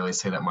wouldn't really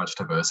see that much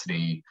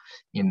diversity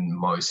in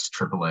most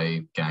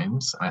AAA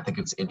games. And I think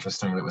it's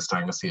interesting that we're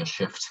starting to see a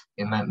shift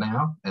in that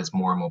now, as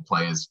more and more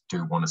players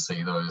do want to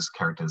see those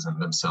characters and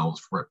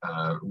themselves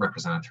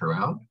represented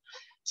throughout.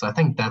 So I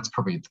think that's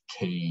probably the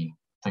key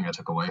thing I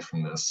took away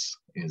from this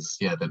is,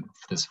 that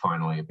there's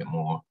finally a bit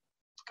more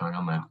going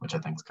on there, which I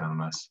think is kind of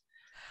nice.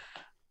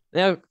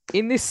 Now,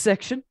 in this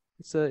section,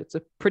 it's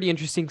a pretty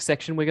interesting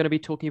section. We're going to be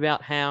talking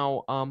about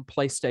how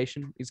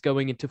PlayStation is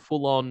going into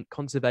full-on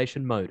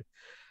conservation mode.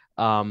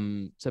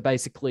 So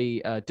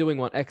basically doing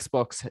what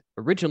Xbox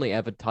originally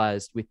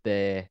advertised with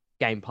their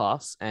Game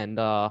Pass, and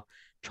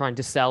trying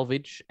to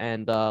salvage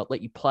and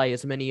let you play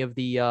as many of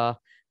the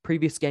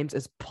previous games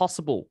as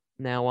possible.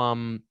 Now,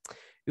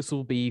 this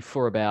will be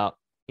for about,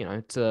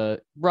 it's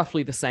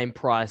roughly the same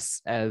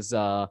price as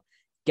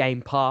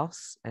Game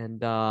Pass,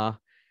 and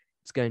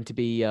it's going to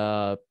be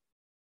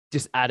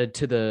just added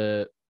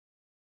to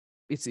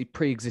it's a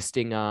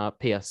pre-existing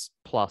PS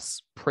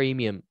Plus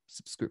premium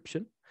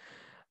subscription,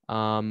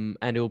 and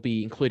it'll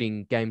be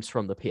including games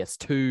from the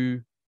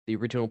PS2, the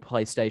original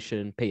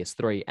PlayStation,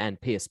 PS3, and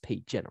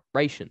PSP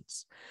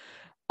generations.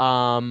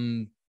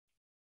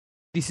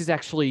 This is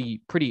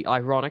actually pretty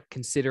ironic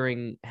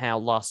considering how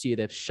last year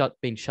they've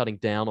been shutting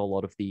down a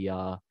lot of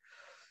the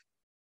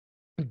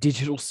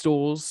digital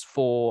stores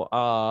for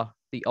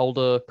the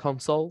older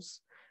consoles.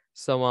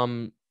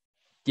 So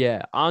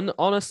yeah,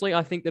 honestly,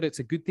 I think that it's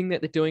a good thing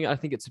that they're doing it. I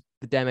think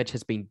the damage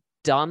has been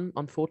done,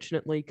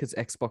 unfortunately, because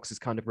Xbox is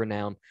kind of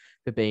renowned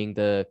for being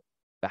the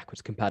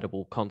backwards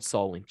compatible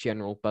console in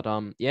general. But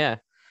yeah,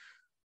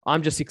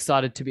 I'm just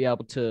excited to be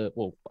able to.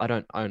 Well, I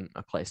don't own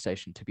a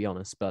PlayStation, to be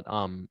honest, but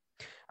I'm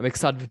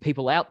excited for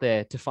people out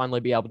there to finally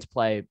be able to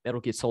play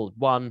Metal Gear Solid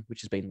 1,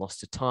 which has been lost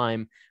to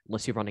time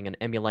unless you're running an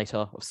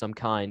emulator of some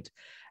kind,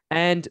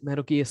 and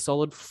Metal Gear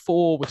Solid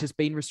 4, which has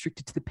been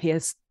restricted to the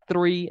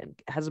PS3 and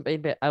hasn't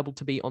been able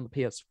to be on the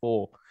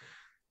PS4.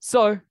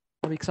 So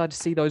I'm excited to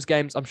see those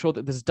games. I'm sure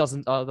that there's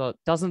dozens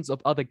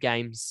of other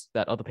games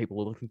that other people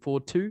are looking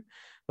forward to.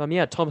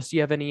 Yeah, Thomas, do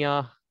you have any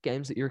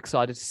games that you're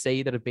excited to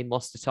see that have been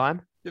lost to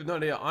time? You have no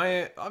idea.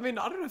 I mean,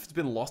 I don't know if it's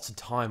been lost to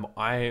time.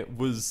 I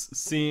was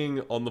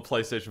seeing on the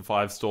PlayStation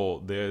 5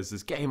 store, there's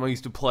this game I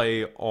used to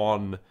play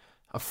on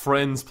a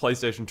friend's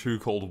PlayStation 2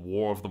 called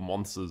War of the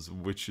Monsters,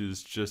 which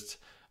is just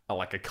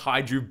like a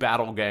kaiju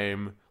battle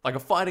game, like a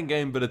fighting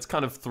game, but it's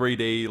kind of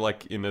 3D,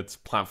 like in its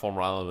platform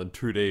rather than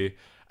 2D.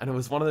 And it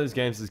was one of those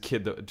games as a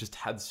kid that just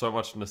had so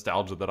much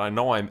nostalgia that I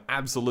know I'm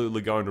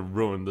absolutely going to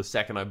ruin the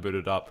second I boot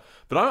it up.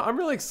 But I'm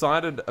really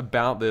excited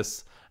about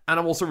this. And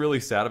I'm also really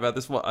sad about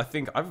this. Well, I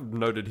think I've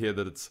noted here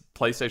that it's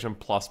PlayStation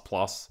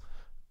Plus.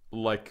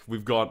 Like,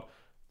 we've got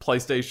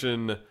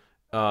PlayStation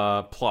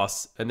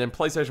Plus, and then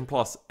PlayStation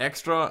Plus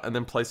Extra, and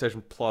then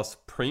PlayStation Plus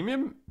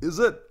Premium. Is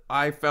it?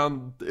 I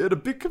found it a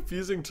bit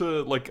confusing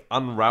to, like,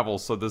 unravel.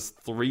 So there's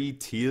 3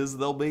 tiers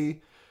there'll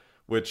be,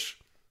 which,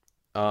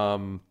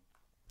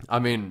 I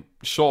mean,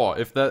 sure,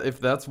 if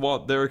that's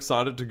what they're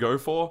excited to go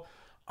for,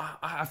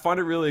 I find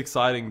it really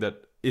exciting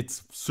that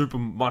it's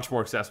much more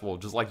accessible,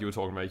 just like you were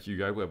talking about,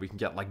 Hugo, where we can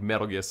get like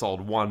Metal Gear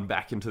Solid 1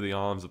 back into the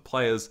arms of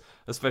players,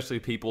 especially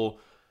people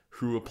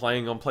who are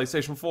playing on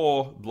PlayStation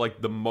 4, like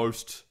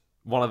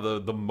one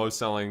of the most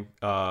selling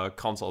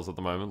consoles at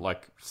the moment,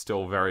 like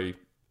still very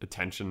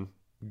attention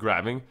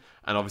grabbing,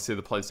 and obviously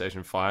the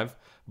PlayStation 5.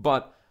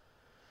 But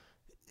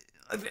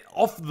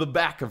off the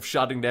back of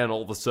shutting down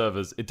all the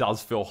servers, it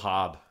does feel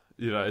hard.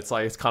 You know, it's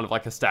kind of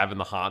like a stab in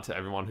the heart to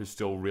everyone who's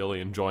still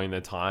really enjoying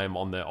their time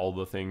on their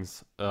older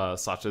things,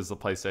 such as the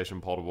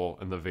PlayStation Portable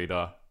and the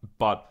Vita.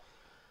 But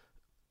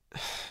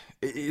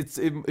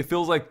it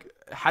feels like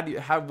how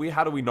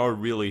do we know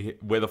really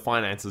where the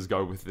finances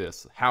go with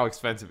this? How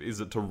expensive is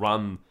it to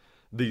run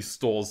these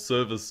stores'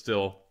 servers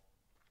still,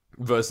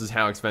 versus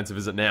how expensive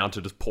is it now to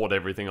just port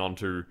everything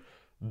onto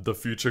the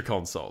future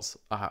consoles?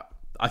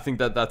 I think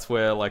that's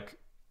where like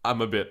I'm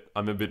a bit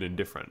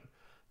indifferent,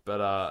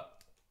 but.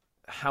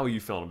 How are you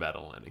feeling about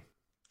it, Lenny?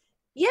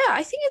 Yeah,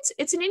 I think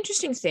it's an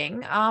interesting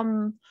thing.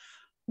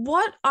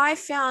 What I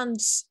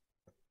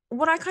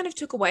kind of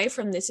took away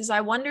from this is I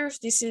wonder if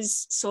this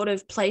is sort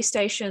of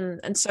PlayStation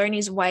and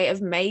Sony's way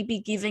of maybe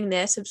giving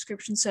their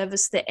subscription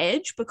service the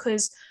edge,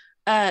 because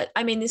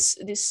I mean this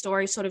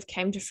story sort of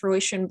came to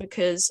fruition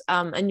because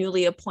a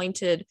newly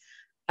appointed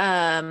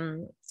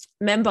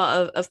member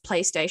of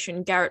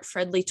PlayStation, Garrett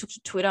Fredley, took to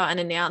Twitter and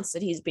announced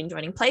that he's been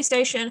joining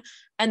PlayStation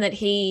and that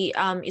he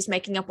is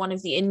making up one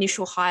of the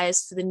initial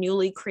hires for the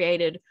newly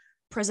created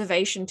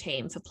preservation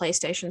team for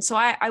PlayStation. So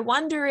I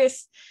wonder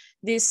if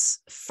this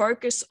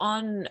focus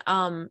on,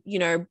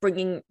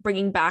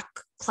 bringing back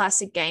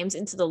classic games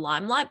into the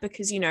limelight,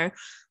 because,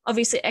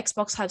 obviously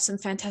Xbox have some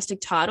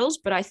fantastic titles,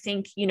 but I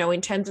think,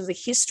 in terms of the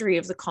history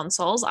of the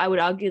consoles, I would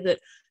argue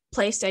that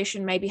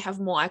PlayStation maybe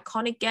have more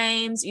iconic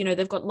games.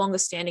 They've got longer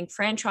standing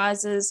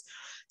franchises.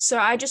 So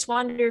I just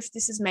wonder if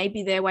this is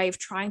maybe their way of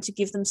trying to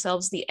give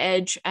themselves the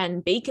edge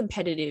and be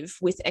competitive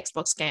with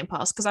Xbox Game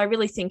Pass. Because I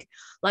really think,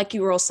 like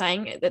you were all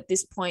saying at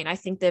this point, I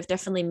think they've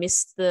definitely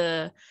missed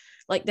they've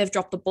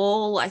dropped the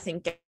ball. I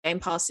think Game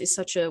Pass is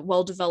such a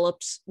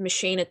well-developed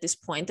machine at this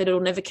point that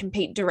it'll never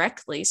compete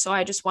directly. So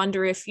I just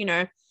wonder if,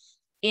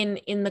 in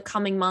the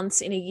coming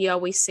months, in a year,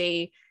 we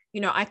see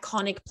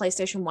iconic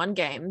PlayStation 1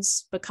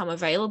 games become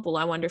available.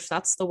 I wonder if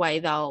that's the way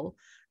they'll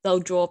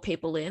draw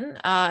people in.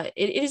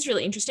 It is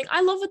really interesting.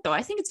 I love it though.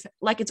 I think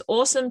it's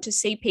awesome to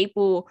see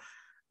people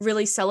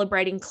really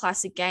celebrating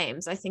classic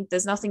games. I think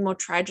there's nothing more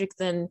tragic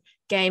than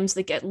games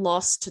that get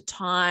lost to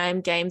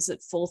time, games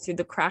that fall through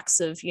the cracks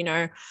of,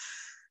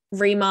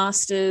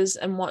 remasters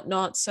and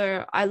whatnot.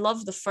 So I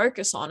love the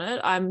focus on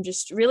it. I'm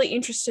just really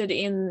interested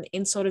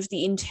in sort of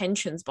the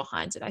intentions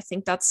behind it. I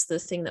think that's the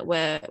thing that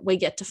we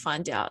get to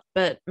find out.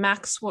 But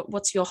Max,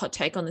 what's your hot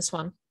take on this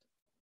one?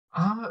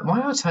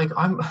 My hot take,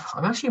 I'm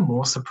actually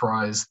more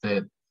surprised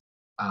that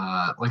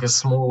like a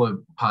smaller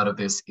part of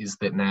this is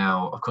that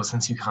now, of course,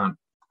 since you can't,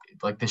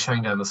 like, they're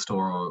shutting down the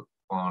store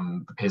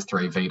on the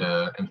PS3,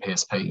 Vita, and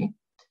PSP,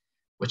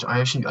 which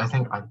I think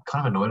I'm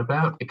kind of annoyed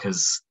about,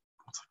 because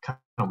it's kind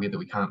of weird that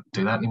we can't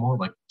do that anymore.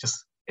 Like,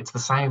 just, it's the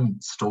same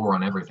store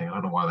on everything. I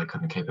don't know why they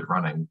couldn't keep it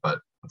running, but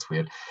that's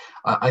weird.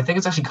 I think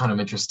it's actually kind of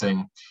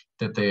interesting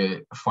that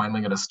they're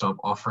finally going to stop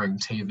offering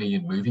TV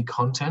and movie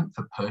content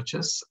for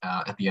purchase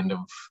at the end of,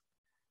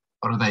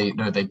 or they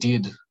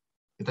did.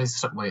 They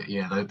stop,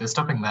 they're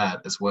stopping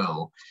that as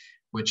well,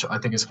 which I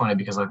think is funny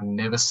because I've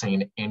never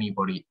seen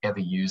anybody ever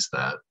use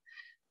that.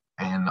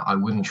 and I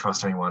wouldn't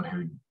trust anyone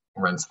who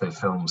rents their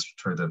films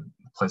through the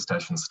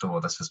PlayStation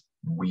Store. That's just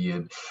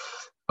weird.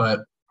 But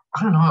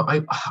I don't know.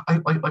 I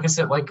like I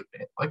said, like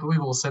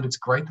we've all said, it's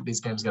great that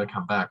these games are going to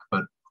come back,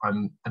 but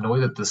I'm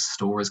annoyed that the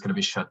store is going to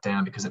be shut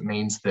down because it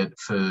means that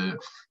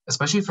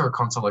especially for a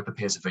console like the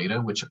PS Vita,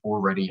 which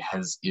already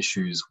has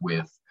issues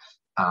with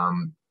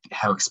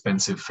how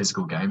expensive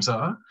physical games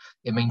are,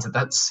 it means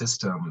that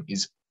system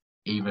is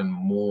even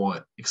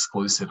more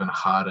exclusive and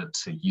harder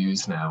to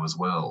use now as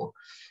well,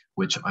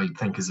 which I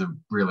think is a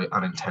really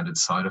unintended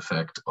side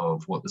effect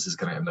of what this is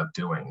going to end up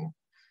doing.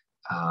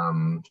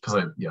 Because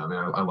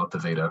I love the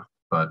Vita,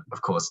 but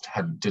of course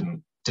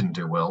didn't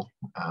do well.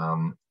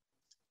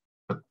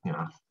 But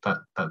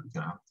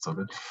it's all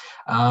good.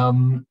 I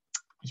don't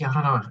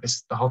know.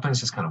 The whole thing's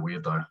just kind of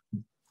weird though.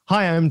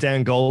 Hi, I'm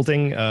Dan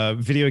Golding, a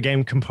video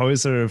game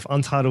composer of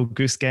Untitled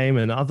Goose Game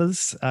and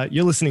others.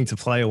 You're listening to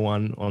Player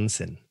One on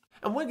SYN.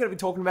 And we're going to be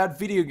talking about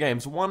video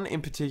games, one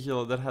in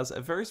particular that has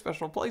a very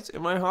special place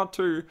in my heart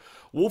too,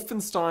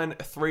 Wolfenstein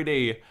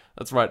 3D.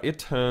 That's right, it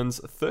turns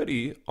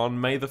 30 on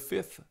May the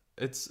 5th.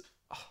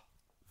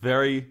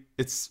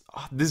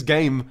 This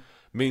game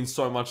means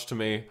so much to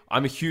me.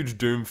 I'm a huge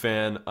Doom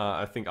fan.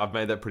 I think I've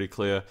made that pretty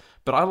clear.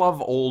 But I love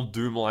all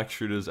Doom-like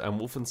shooters, and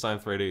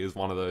Wolfenstein 3D is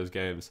one of those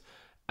games.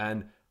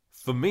 And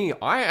for me,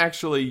 I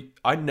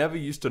never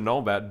used to know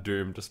about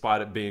Doom,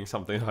 despite it being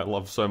something I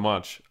love so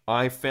much.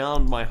 I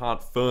found my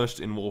heart first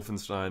in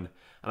Wolfenstein,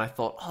 and I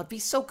thought, it'd be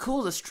so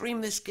cool to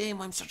stream this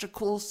game. I'm such a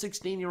cool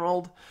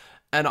 16-year-old.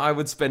 And I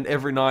would spend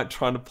every night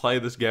trying to play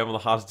this game on the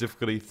hardest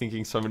difficulty,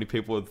 thinking so many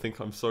people would think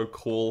I'm so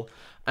cool.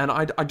 And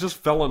I just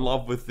fell in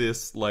love with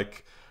this,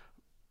 like,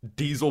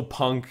 diesel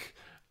punk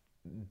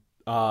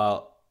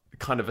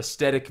kind of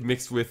aesthetic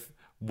mixed with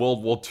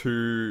World War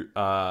II,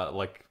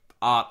 like,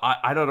 art.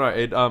 I don't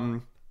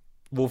know.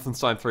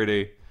 Wolfenstein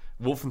 3D.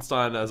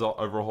 Wolfenstein as an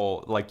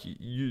overhaul. Like,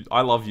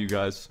 I love you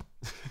guys.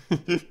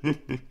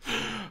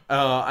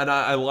 And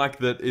I like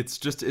that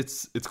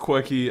it's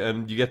quirky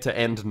and you get to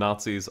end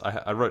Nazis.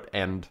 I wrote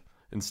end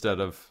instead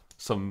of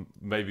some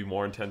maybe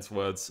more intense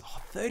words.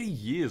 30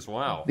 years,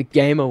 wow. The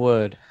gamer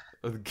word.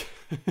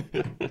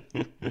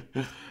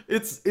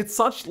 It's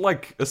such,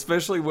 like,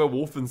 especially where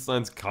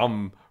Wolfenstein's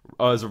come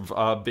as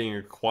being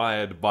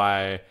acquired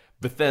by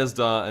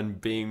Bethesda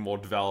and being more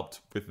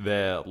developed with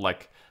their,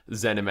 like,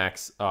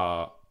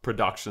 ZeniMax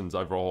productions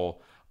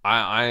overall.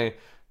 I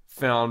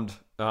found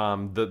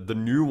the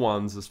new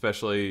ones,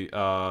 especially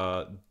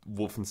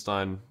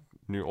Wolfenstein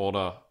New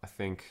Order, I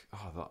think.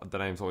 The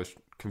names always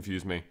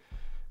confuse me.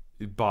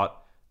 But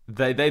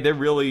they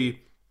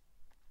really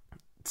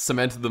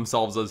cemented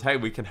themselves as, hey,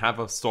 we can have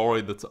a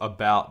story that's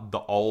about the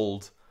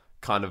old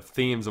kind of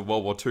themes of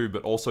World War II,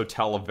 but also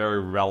tell a very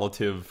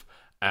relative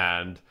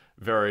and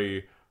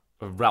very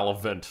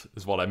relevant,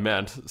 is what I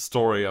meant,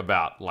 story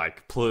about,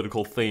 like,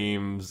 political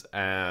themes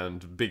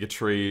and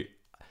bigotry.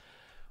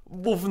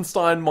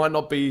 Wolfenstein might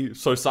not be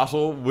so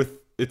subtle with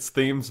its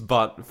themes,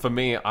 but for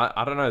me,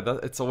 I don't know,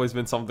 it's always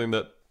been something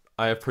that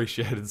I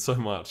appreciated so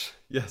much.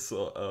 Yes,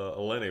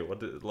 Eleni, what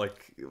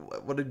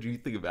did you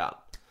think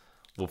about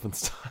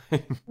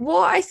Wolfenstein?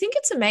 Well, I think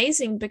it's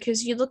amazing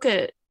because you look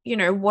at,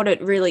 what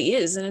it really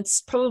is, and it's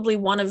probably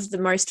one of the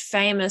most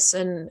famous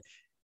and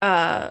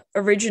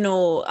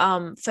original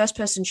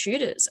first-person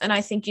shooters. And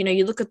I think,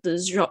 you look at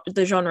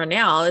the genre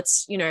now,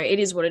 it's, it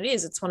is what it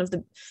is. It's one of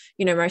the,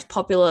 most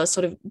popular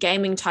sort of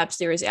gaming types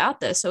there is out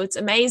there. So it's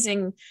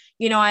amazing.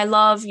 You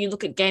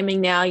look at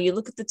gaming now, you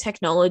look at the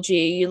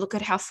technology, you look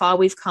at how far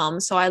we've come.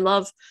 So I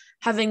love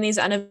having these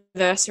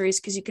anniversaries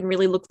because you can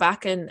really look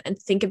back and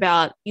think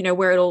about,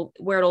 where it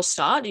all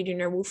started.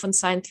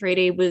 Wolfenstein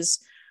 3D was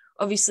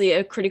obviously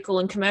a critical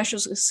and commercial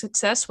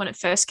success when it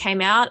first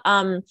came out.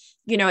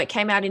 It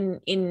came out in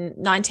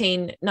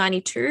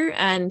 1992,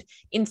 and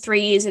in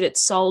 3 years it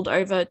sold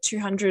over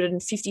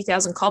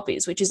 250,000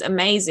 copies, which is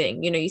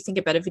amazing. You think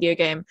about a video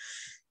game,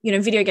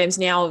 video games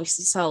now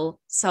obviously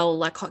sell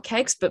like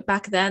hotcakes, but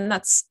back then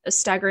that's a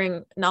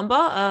staggering number.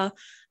 I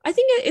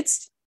think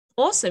it's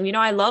awesome.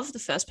 I love the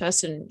first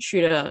person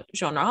shooter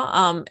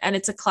genre, and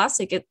it's a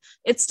classic.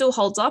 It still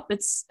holds up.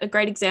 It's a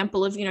great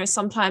example of,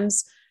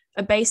 sometimes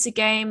a basic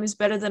game is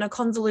better than a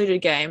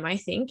convoluted game. I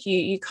think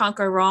you can't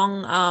go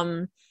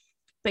wrong.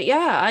 But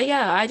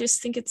I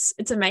just think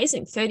it's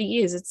amazing. 30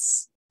 years,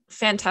 it's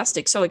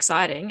fantastic, so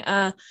exciting.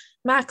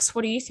 Max,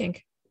 what do you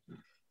think?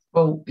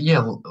 Well,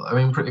 yeah, I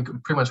mean, pretty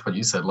much what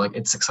you said. Like,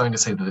 it's exciting to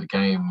see that the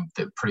game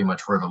that pretty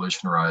much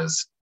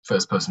revolutionized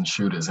first-person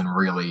shooters and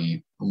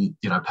really,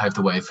 paved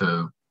the way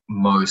for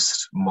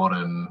most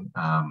modern,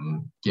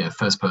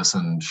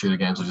 first-person shooter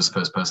games or just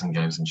first-person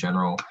games in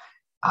general.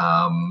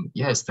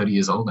 It's 30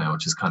 years old now,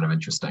 which is kind of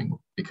interesting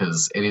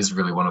because it is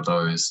really one of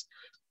those,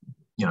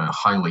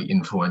 highly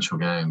influential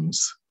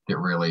games that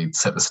really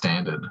set the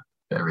standard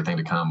for everything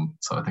to come.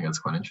 So I think that's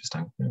quite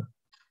interesting. Yeah.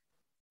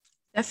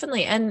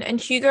 Definitely. And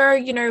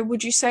Hugo,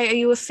 would you say, are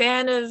you a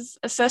fan of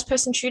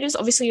first-person shooters?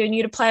 Obviously, you're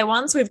new to Player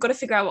One, so we've got to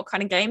figure out what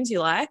kind of games you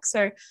like.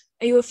 So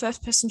are you a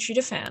first-person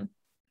shooter fan?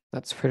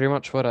 That's pretty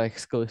much what I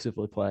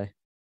exclusively play.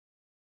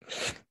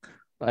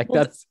 Like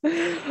Well, that's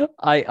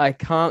I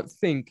can't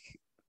think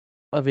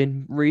of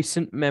in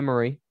recent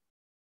memory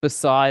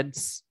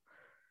besides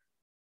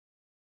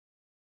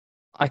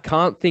I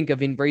can't think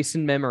of in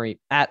recent memory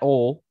at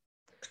all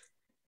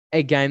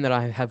a game that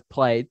I have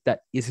played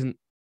that isn't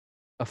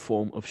a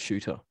form of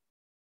shooter.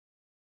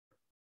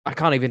 I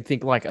can't even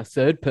think like a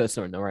third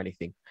person or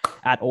anything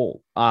at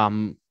all.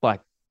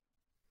 Like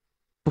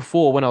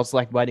before when I was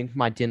like waiting for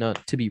my dinner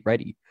to be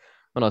ready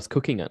when I was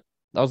cooking it,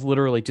 I was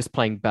literally just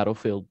playing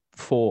Battlefield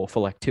 4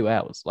 for like 2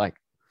 hours. Like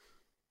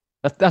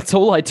that's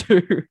all I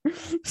do.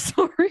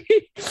 Sorry.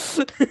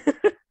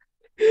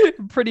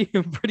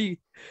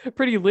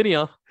 pretty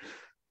linear.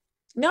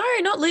 No,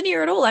 not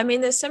linear at all. I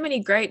mean, there's so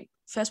many great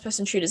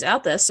first-person shooters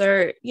out there.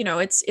 So,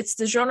 it's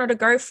the genre to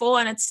go for,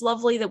 and it's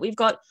lovely that we've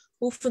got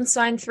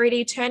Wolfenstein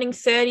 3D turning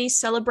 30,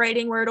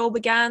 celebrating where it all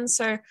began.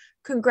 So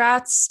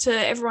congrats to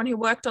everyone who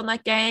worked on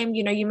that game.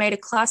 You made a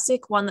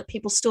classic, one that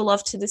people still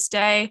love to this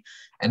day.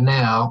 And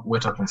now we're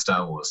talking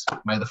Star Wars.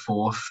 May the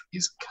 4th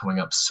is coming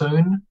up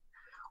soon,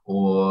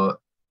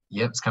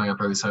 it's coming up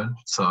really soon.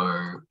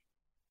 So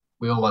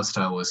we all love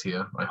Star Wars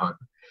here, I hope.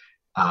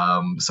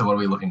 So what are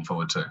we looking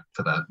forward to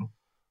for that?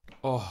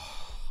 Oh,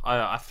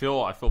 I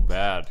feel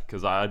bad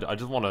because I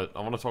just want to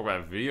talk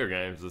about video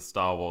games with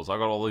Star Wars. I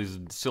got all these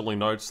silly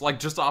notes. Like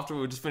just after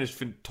we just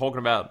finished talking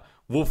about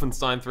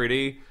Wolfenstein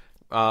 3D,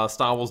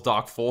 Star Wars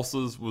Dark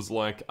Forces was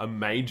like a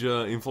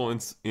major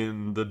influence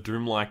in the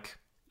Doom-like,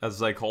 as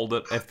they called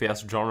it,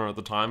 FPS genre at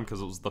the time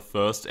because it was the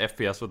first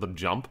FPS with a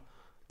jump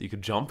that you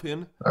could jump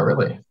in. Oh,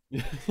 really?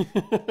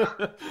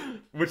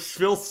 Which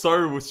feels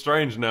so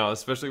strange now,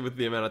 especially with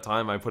the amount of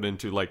time I put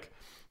into like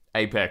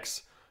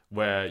Apex,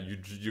 where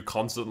you're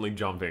constantly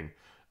jumping.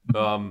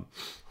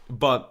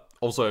 But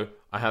also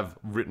I have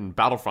written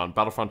Battlefront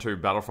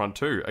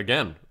 2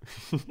 again.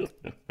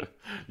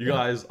 You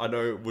guys, I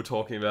know we're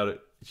talking about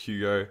it,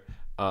 Hugo,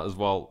 as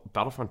well.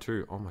 Battlefront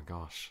 2, oh my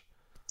gosh.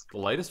 The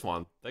latest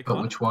one. They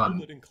kind of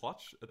pulled it in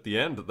clutch at the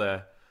end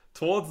there.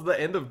 Towards the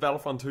end of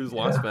Battlefront 2's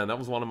lifespan, that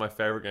was one of my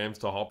favorite games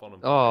to hop on.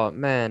 Oh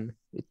man,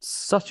 it's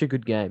such a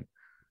good game.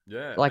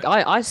 Yeah. Like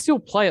I still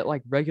play it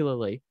like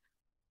regularly.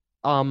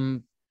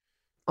 Oh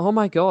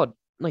my god,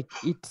 like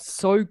it's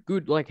so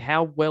good, like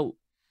how well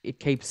it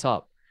keeps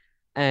up.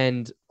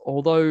 And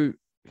although,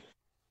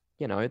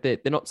 they're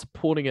not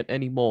supporting it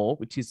anymore,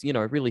 which is,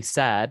 really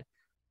sad,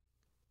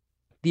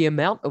 the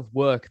amount of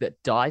work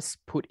that DICE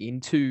put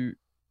into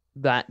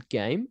that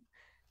game,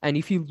 and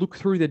if you look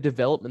through the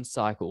development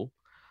cycle,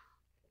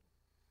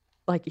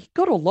 like it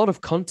got a lot of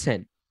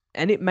content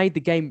and it made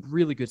the game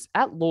really good.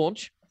 At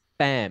launch,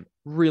 bam,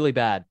 really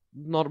bad.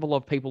 Not a lot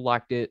of people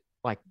liked it.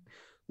 Like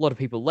a lot of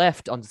people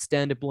left,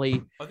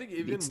 understandably. I think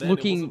even it's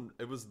then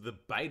it was the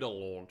beta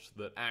launch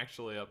that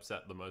actually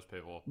upset the most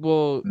people.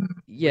 Well,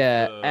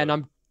 yeah,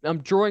 and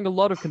I'm drawing a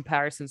lot of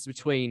comparisons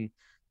between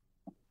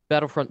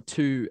Battlefront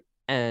 2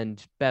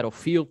 and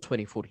Battlefield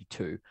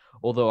 2042.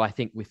 Although I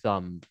think with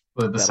Battlefield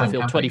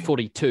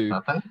 2042,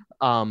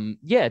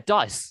 yeah,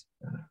 DICE.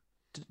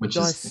 Which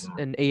DICE is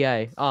and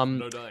EA.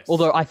 No dice.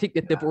 Although I think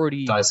that they've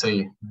already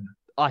Dicey.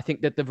 I think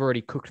that they've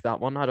already cooked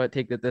that one. I don't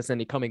think that there's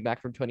any coming back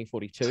from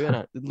 2042, and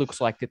it looks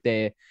like that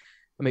it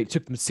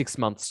took them 6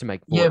 months to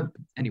make. Yeah,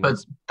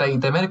 anyways,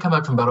 but they made it come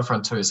back from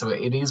Battlefront 2, so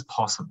it is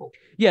possible.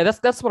 Yeah,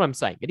 that's what I'm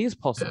saying. It is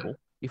possible. Yeah.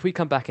 If we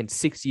come back in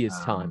 6 years'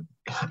 time.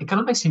 It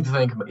kind of makes you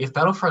think, if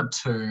Battlefront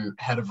 2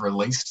 had have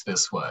released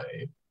this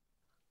way,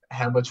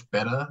 how much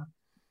better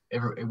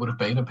it would have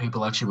been, and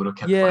people actually would have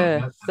kept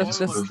playing it. That's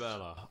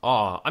better.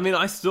 Oh, I mean,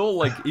 I still,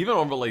 like, even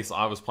on release,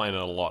 I was playing it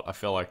a lot. I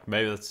feel like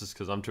maybe that's just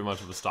because I'm too much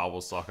of a Star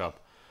Wars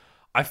suck-up.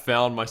 I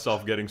found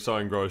myself getting so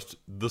engrossed.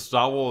 The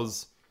Star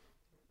Wars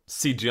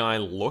CGI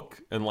look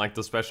and, like,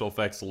 the special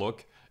effects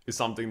look is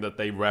something that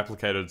they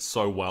replicated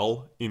so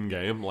well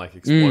in-game, like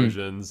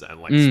explosions and,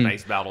 like,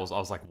 space battles. I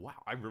was like, wow,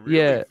 I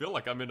really feel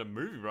like I'm in a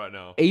movie right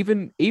now.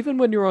 Even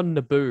when you're on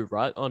Naboo,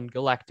 right, on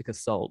Galactic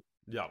Assault,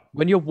 yeah.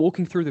 When you're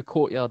walking through the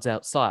courtyards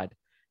outside,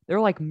 there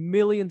are like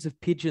millions of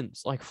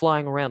pigeons like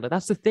flying around. And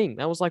that's the thing.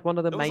 That was like one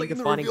of the main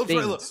defining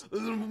things.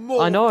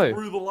 I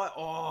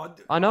know.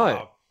 I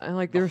know. And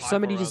like there are so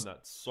many just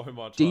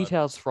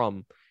details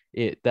from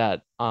it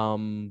that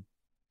that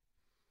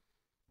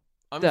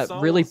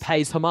really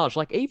pays homage.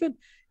 Like even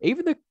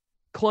the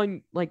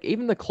clone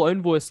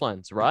voice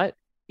lines, right?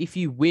 If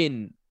you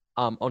win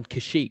on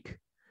Kashyyyk,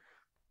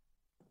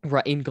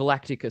 right, in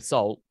Galactic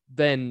Assault,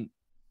 then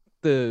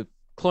the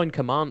clone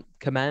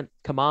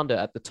commander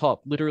at the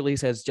top literally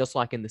says, just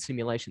like in the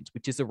simulations,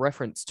 which is a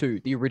reference to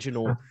the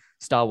original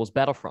Star Wars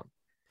Battlefront.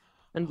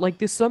 And like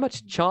there's so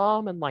much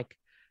charm and like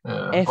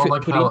effort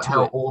like put into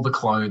how it. All the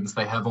clones,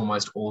 they have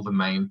almost all the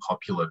main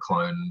popular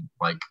clone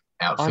like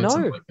outfits.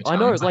 I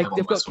know. Like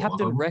they've got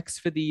Captain Rex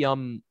for the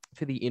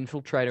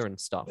infiltrator and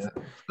stuff.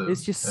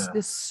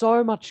 There's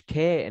so much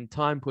care and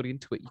time put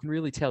into it. You can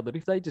really tell that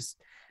if they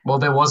just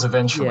there was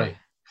eventually. Yeah,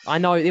 I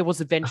know there was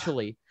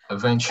eventually.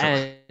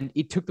 Eventually. And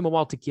it took them a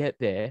while to get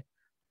there,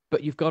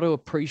 but you've got to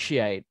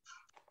appreciate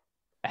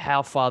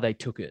how far they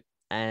took it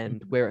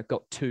and where it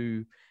got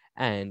to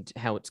and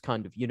how it's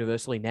kind of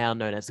universally now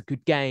known as a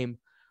good game,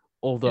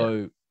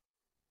 although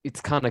it's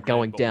kind of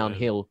going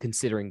downhill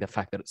considering the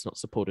fact that it's not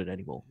supported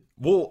anymore.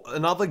 Well,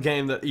 another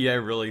game that EA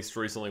released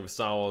recently with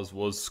Star Wars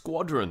was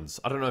Squadrons.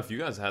 I don't know if you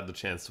guys had the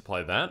chance to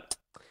play that.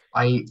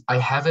 I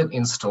have it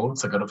installed,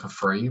 so I got it for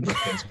free with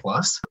PS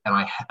Plus,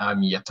 and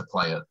I'm yet to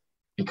play it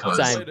because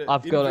Same.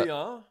 I've got it.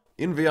 VR.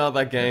 In VR,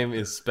 that game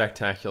is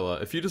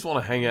spectacular. If you just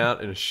want to hang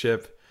out in a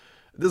ship,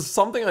 there's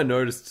something I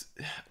noticed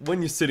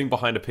when you're sitting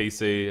behind a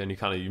PC and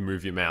you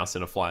move your mouse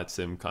in a flight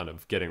sim, kind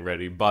of getting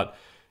ready. But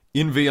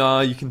in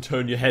VR, you can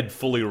turn your head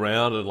fully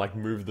around and like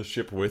move the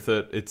ship with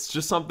it. It's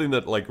just something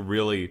that like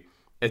really,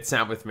 it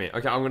sat with me.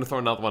 Okay, I'm going to throw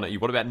another one at you.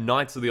 What about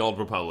Knights of the Old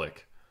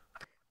Republic?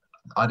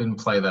 I didn't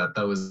play that.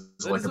 That was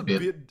like a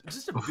bit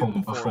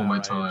before my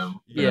time.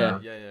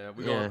 Yeah.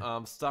 We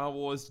got Star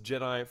Wars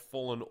Jedi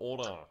Fallen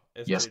Order.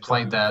 Yes,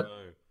 played that.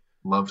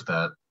 Loved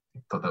that.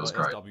 Thought that was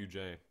great.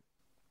 SWJ.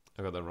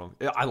 I got that wrong.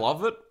 Yeah, I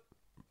love it.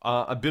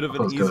 A bit of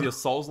an easier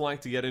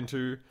Souls-like to get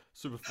into.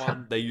 Super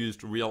fun. They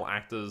used real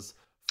actors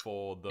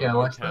for the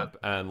mocap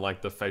and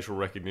like the facial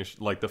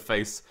recognition, like the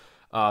face.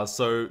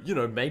 So,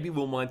 maybe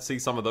we might see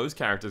some of those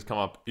characters come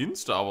up in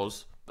Star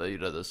Wars. But,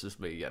 that's just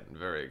me getting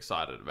very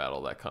excited about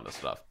all that kind of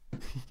stuff.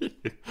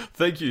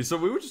 Thank you. So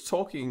we were just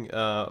talking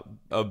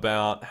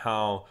about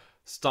how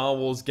Star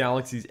Wars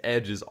Galaxy's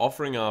Edge is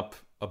offering up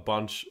a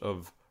bunch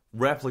of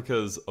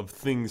replicas of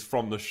things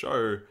from the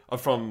show,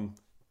 from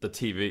the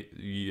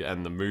TV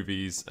and the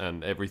movies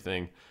and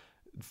everything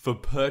for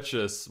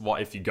purchase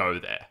if you go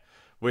there.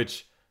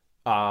 Which,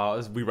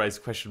 as we raised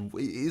the question,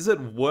 is it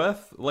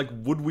worth,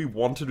 would we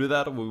want to do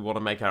that, or would we want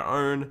to make our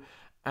own?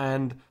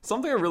 And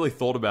something I really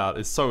thought about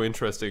is so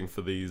interesting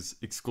for these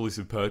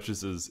exclusive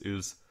purchases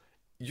is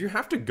you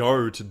have to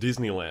go to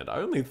Disneyland. I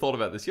only thought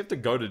about this. You have to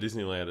go to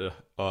Disneyland,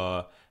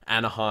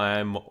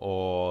 Anaheim,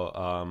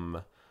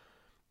 or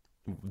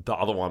the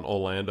other one,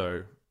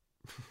 Orlando,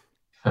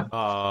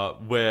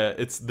 where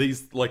it's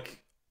these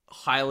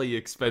highly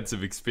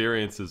expensive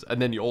experiences,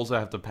 and then you also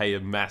have to pay a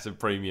massive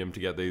premium to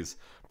get these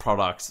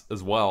products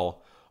as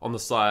well on the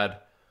side.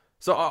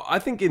 So I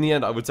think in the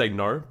end I would say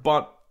no,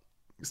 but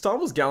Star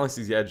Wars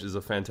Galaxy's Edge is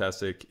a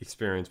fantastic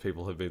experience.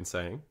 People have been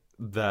saying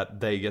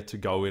that they get to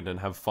go in and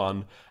have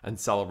fun and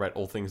celebrate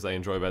all things they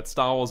enjoy about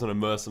Star Wars and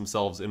immerse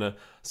themselves in a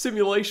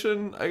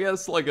simulation, I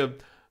guess,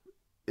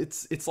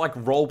 it's like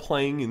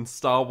role-playing in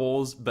Star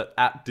Wars, but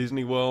at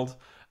Disney World.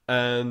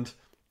 And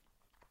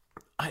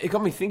it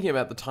got me thinking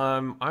about the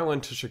time I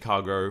went to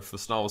Chicago for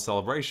Star Wars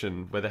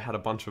Celebration, where they had a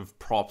bunch of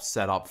props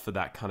set up for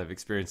that kind of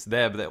experience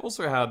there, but they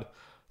also had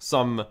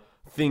some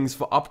things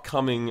for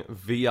upcoming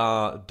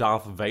VR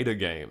Darth Vader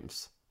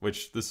games,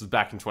 which this is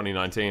back in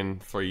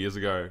 2019, 3 years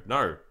ago.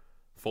 No,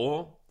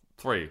 4?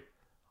 3.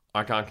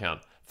 I can't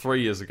count.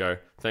 3 years ago.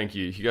 Thank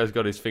you. You guys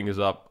got his fingers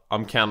up.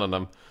 I'm counting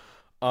them.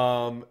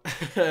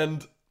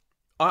 And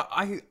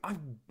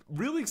I'm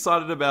really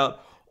excited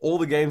about all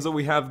the games that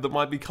we have that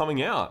might be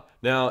coming out.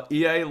 Now,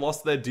 EA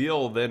lost their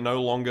deal. They're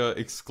no longer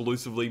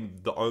exclusively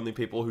the only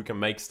people who can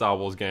make Star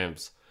Wars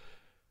games,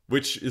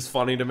 which is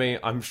funny to me.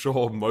 I'm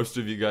sure most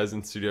of you guys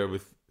in studio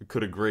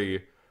could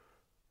agree.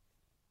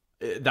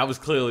 That was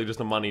clearly just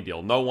a money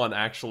deal. No one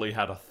actually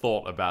had a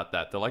thought about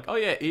that. They're like, oh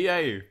yeah,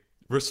 EA,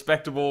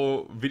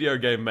 respectable video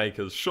game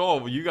makers. Sure,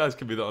 well, you guys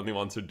could be the only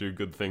ones who do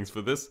good things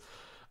for this.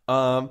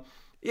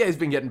 EA's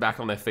been getting back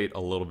on their feet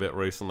a little bit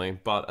recently,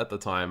 but at the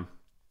time,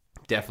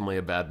 definitely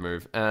a bad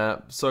move.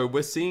 So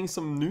we're seeing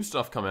some new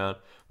stuff come out.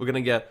 We're going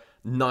to get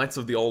Knights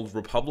of the Old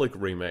Republic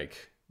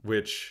remake,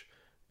 which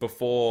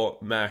before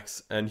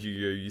Max and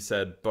Hugo, you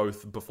said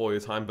both before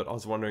your time, but I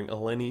was wondering,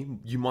 Eleni,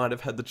 you might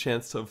have had the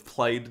chance to have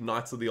played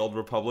Knights of the Old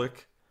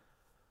Republic.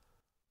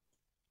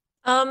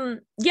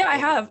 Yeah, I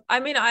have. I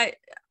mean, I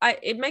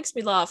it makes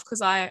me laugh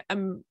because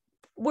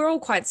we're all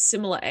quite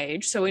similar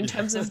age. So in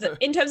terms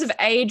of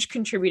age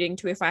contributing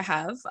to if I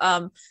have,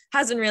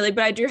 hasn't really,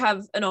 but I do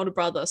have an older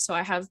brother, so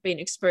I have been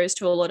exposed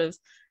to a lot of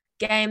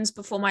games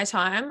before my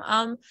time.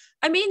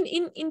 I mean,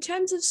 in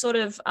terms of sort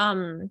of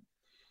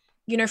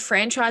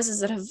franchises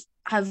that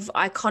have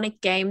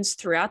iconic games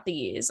throughout the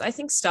years, I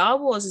think Star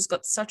Wars has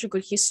got such a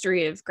good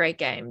history of great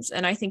games,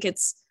 and I think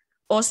it's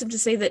awesome to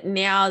see that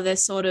now they're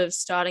sort of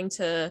starting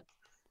to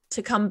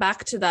come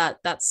back to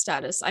that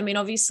status. I mean,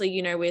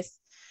 obviously,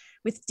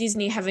 with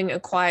Disney having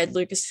acquired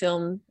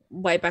Lucasfilm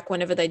way back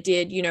whenever they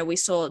did, we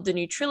saw the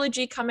new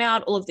trilogy come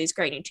out, all of these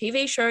great new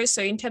TV shows.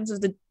 So in terms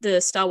of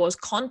the Star Wars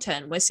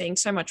content, we're seeing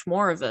so much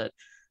more of it.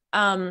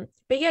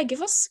 But yeah,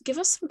 give us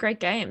some great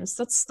games.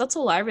 That's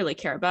all I really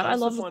care about. I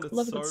love a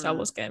good Star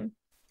Wars game.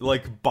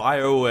 Like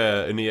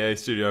BioWare and EA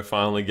Studio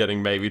finally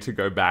getting maybe to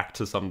go back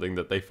to something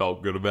that they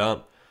felt good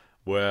about.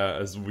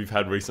 Whereas we've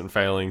had recent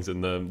failings in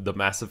the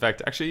Mass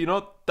Effect. Actually, you know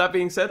what? That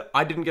being said,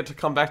 I didn't get to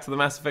come back to the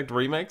Mass Effect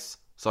remakes,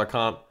 so I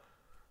can't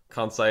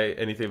say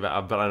anything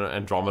about. But I know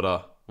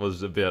Andromeda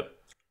was a bit.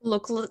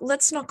 Look,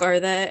 let's not go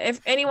there. If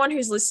anyone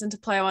who's listened to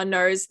Player One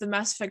knows, the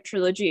Mass Effect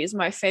trilogy is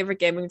my favorite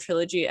gaming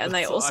trilogy, and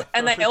they also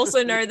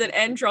know that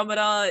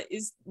Andromeda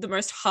is the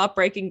most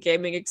heartbreaking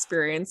gaming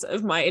experience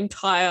of my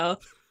entire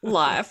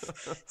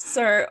life.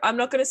 So I'm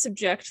not going to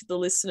subject the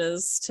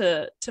listeners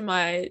to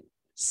my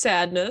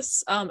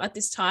sadness at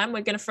this time.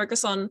 We're going to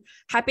focus on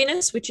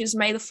happiness, which is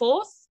May the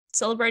 4th,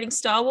 celebrating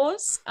Star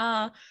Wars.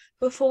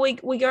 Before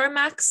we go,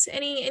 Max,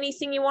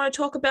 anything you want to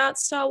talk about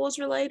Star Wars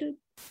related?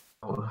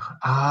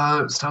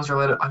 Star Wars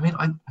related. I mean,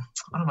 I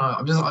don't know.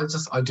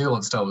 I do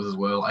love Star Wars as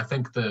well. I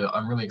think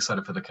I'm really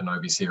excited for the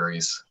Kenobi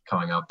series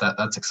coming up.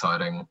 That's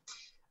exciting.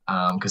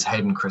 Because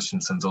Hayden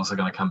Christensen's also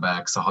going to come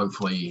back, so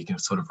hopefully he can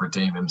sort of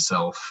redeem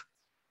himself,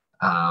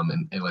 at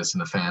least in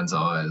the fans'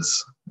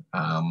 eyes.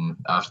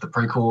 After the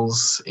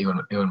prequels,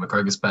 Ewan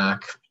McGregor's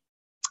back,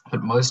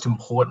 but most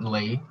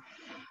importantly,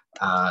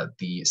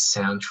 the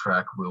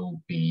soundtrack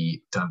will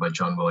be done by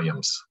John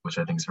Williams, which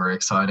I think is very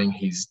exciting.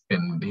 He's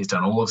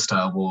done all of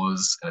Star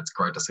Wars, and it's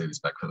great to see he's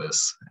back for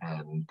this,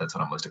 and that's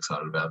what I'm most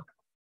excited about.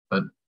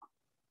 But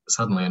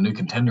suddenly a new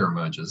contender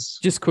emerges.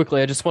 Just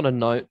quickly, I just want to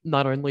note,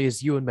 not only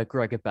is Ewan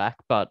McGregor back,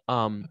 but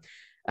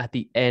at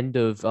the end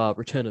of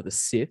Return of the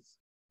Sith,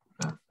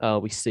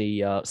 we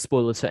see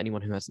spoilers for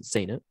anyone who hasn't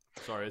seen it.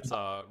 Sorry, it's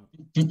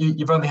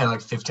You've only had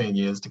like 15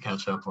 years to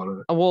catch up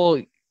on it.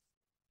 Well,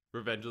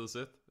 Revenge of the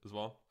Sith as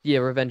well. Yeah,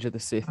 Revenge of the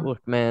Sith.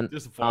 Look, man.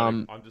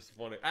 Disappointing. I'm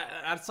disappointed.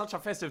 At such a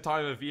festive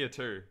time of year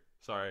too.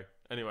 Sorry.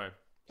 Anyway.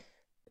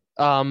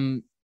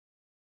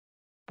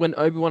 When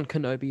Obi-Wan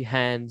Kenobi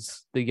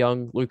hands the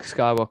young Luke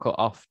Skywalker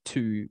off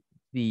to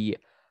the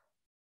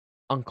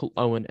Uncle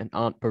Owen and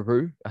Aunt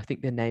Beru, I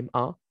think their name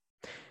are,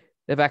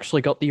 they've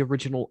actually got the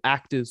original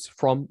actors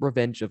from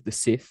Revenge of the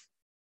Sith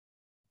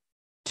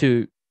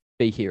to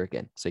be here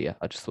again. So yeah,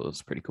 I just thought it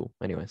was pretty cool.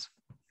 Anyways.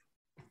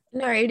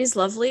 No, it is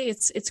lovely.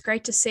 It's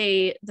great to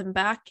see them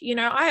back. You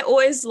know, I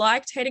always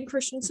liked Hayden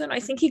Christensen. I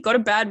think he got a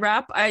bad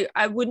rap.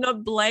 I would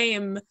not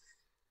blame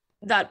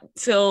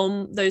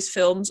those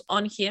films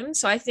on him.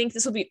 So I think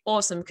this will be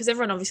awesome because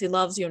everyone obviously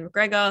loves Ewan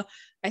McGregor.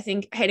 I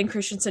think Hayden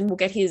Christensen will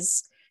get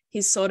his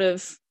sort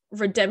of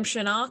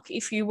redemption arc,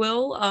 if you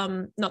will.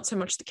 Not so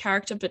much the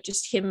character, but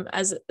just him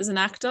as an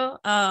actor.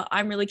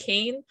 I'm really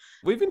keen.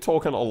 We've been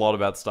talking a lot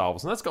about Star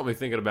Wars, and that's got me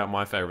thinking about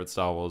my favorite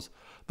Star Wars,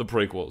 the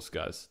prequels,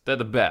 guys. They're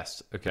the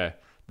best, okay?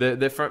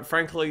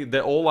 Frankly,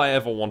 they're all I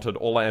ever wanted,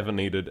 all I ever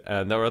needed,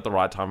 and they were at the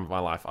right time of my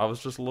life. I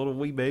was just a little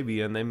wee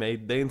baby, and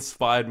they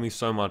inspired me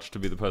so much to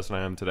be the person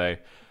I am today.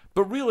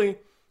 But really,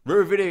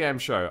 we're a video game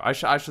show. I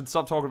should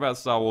stop talking about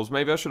Star Wars.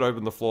 Maybe I should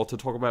open the floor to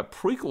talk about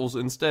prequels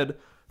instead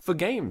for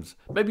games.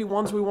 Maybe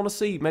ones we want to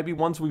see. Maybe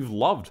ones we've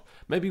loved.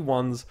 Maybe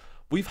ones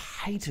we've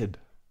hated.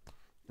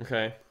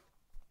 Okay?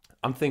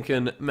 I'm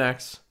thinking,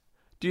 Max,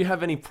 do you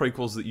have any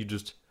prequels that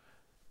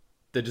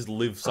they just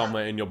live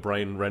somewhere in your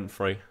brain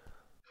rent-free?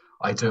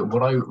 I do.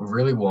 What I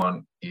really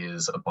want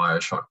is a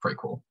BioShock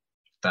prequel.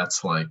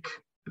 That's like,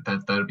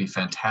 that'd be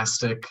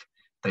fantastic.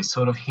 They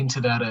sort of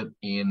hinted at it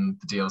in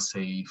the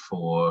DLC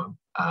for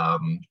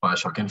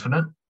BioShock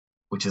Infinite,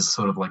 which is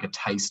sort of like a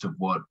taste of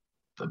what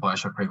the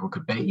BioShock prequel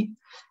could be.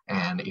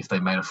 And if they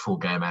made a full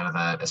game out of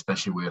that,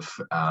 especially with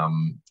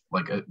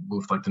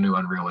the new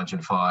Unreal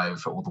Engine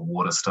 5, all the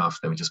water stuff,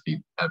 that would just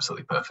be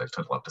absolutely perfect.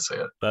 I'd love to see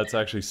it. That's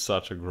actually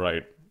such a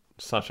great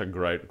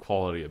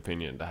quality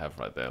opinion to have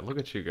right there. Look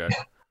at you go.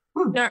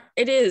 No,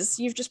 it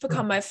is. You've just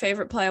become my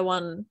favorite Player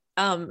One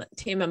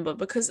team member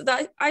because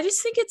I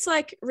just think it's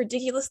like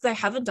ridiculous they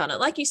haven't done it.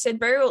 Like you said,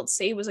 Burial at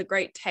Sea was a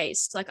great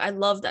taste. Like I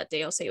love that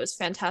DLC. It was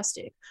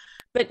fantastic.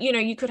 But you know,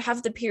 you could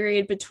have the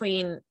period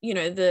between, you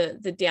know,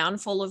 the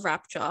downfall of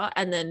Rapture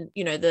and then,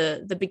 you know,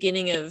 the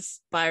beginning of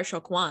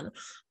BioShock 1.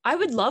 I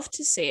would love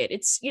to see it.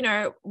 It's, you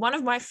know, one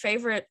of my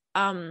favorite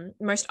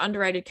most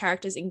underrated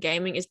characters in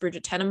gaming is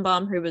Bridget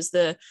Tenenbaum, who was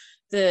the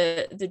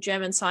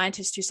German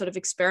scientist who sort of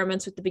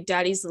experiments with the big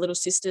daddies, the little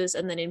sisters,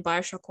 and then in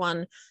BioShock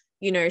 1,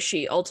 you know,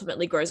 she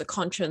ultimately grows a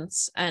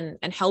conscience and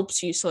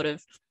helps you sort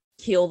of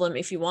heal them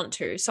if you want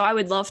to. So I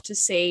would love to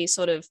see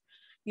sort of,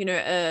 you know,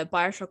 a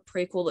BioShock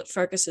prequel that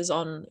focuses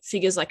on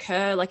figures like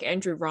her, like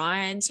Andrew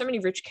Ryan, so many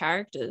rich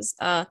characters.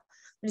 It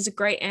is a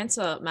great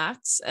answer,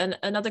 Max, and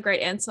another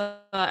great answer,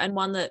 and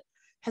one that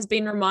has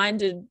been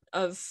reminded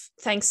of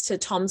thanks to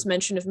Tom's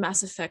mention of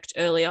Mass Effect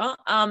earlier.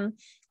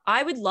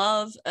 I would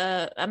love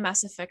a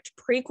Mass Effect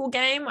prequel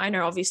game. I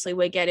know obviously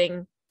we're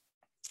getting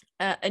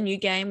a new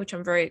game, which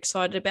I'm very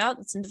excited about.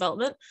 It's in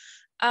development.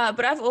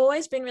 But I've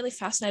always been really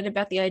fascinated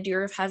about the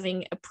idea of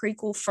having a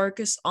prequel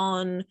focus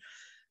on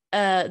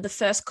the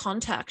first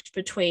contact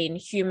between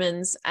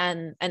humans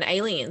and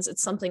aliens.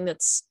 It's something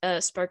that's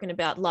spoken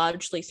about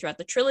largely throughout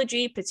the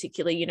trilogy,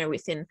 particularly, you know,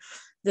 within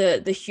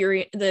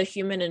the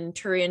human and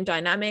Turian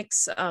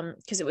dynamics,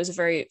 because it was a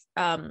very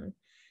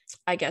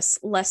I guess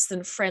less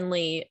than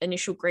friendly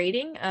initial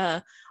greeting.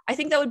 I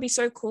think that would be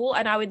so cool,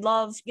 and I would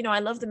love, you know, I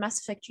love the Mass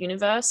Effect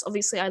universe.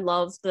 Obviously, I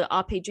love the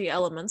RPG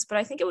elements, but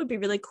I think it would be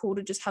really cool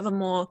to just have a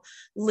more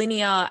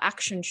linear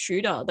action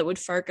shooter that would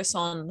focus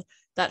on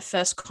that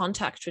first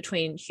contact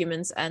between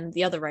humans and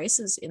the other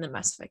races in the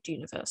Mass Effect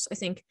universe. I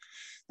think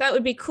that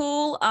would be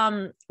cool.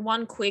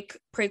 One quick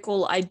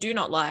prequel I do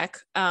not like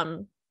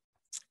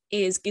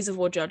is Gears of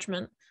War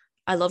Judgment.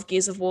 I love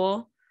Gears of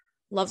War.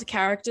 Love the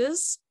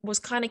characters. Was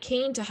kind of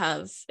keen to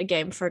have a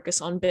game focus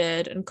on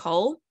Baird and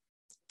Cole.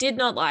 Did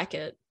not like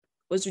it.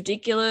 Was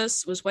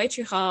ridiculous. Was way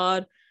too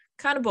hard.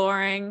 Kind of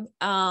boring.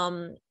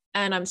 And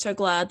I'm so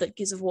glad that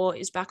Gears of War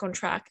is back on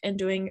track and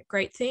doing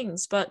great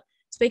things. But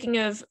speaking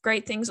of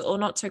great things or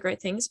not so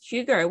great things,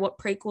 Hugo, what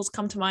prequels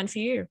come to mind for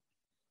you?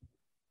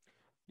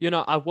 You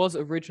know, I was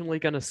originally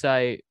going to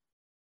say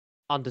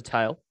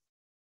Undertale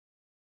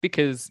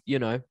because, you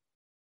know,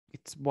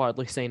 it's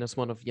widely seen as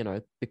one of, you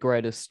know, the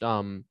greatest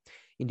indie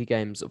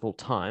games of all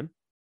time.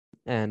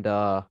 And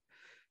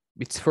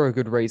it's for a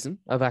good reason.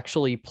 I've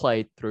actually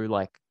played through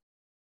like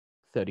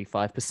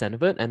 35%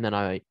 of it. And then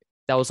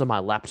that was on my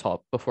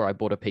laptop before I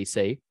bought a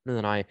PC. And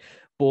then I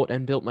bought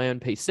and built my own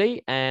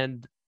PC.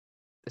 And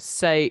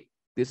say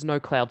there's no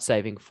cloud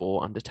saving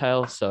for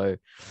Undertale.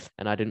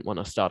 And I didn't want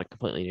to start a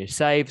completely new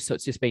save. So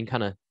it's just been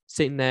kind of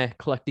sitting there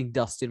collecting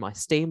dust in my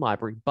Steam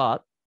library.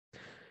 But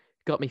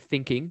got me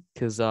thinking,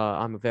 because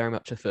I'm very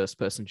much a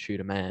first-person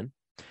shooter man.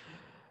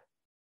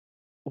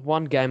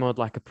 One game I'd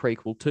like a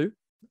prequel to,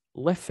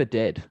 Left 4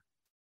 Dead.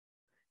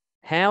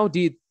 How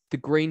did the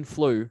green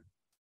flu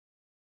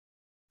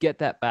get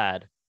that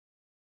bad?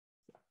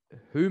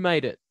 Who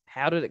made it?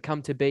 How did it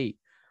come to be?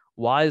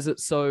 Why is it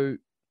so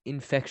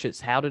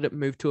infectious? How did it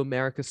move to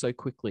America so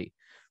quickly?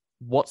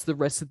 What's the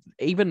rest of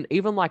even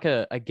like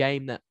a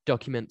game that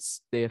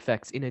documents the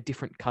effects in a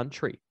different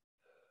country?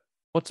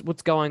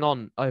 What's going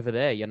on over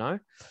there, you know?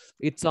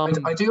 It's I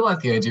do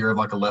like the idea of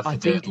like a Left 4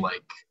 Dead,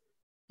 like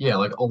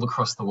like all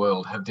across the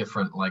world have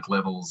different like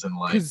levels and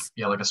like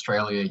like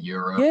Australia,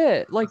 Europe,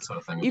 like that sort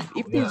of thing.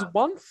 If there's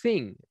one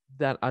thing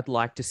that I'd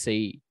like to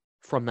see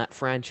from that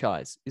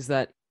franchise is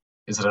it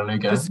a new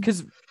game?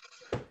 Because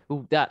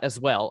that as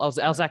well.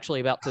 I was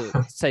actually about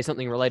to say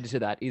something related to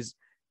that, is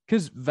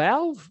because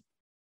Valve,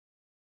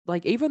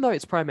 like, even though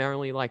it's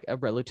primarily like a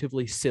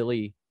relatively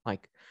silly,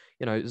 like,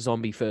 you know,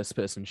 zombie first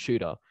person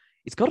shooter,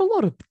 it's got a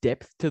lot of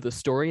depth to the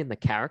story and the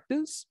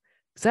characters.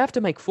 Because they have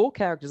to make 4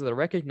 characters that are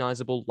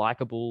recognizable,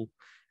 likable,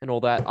 and all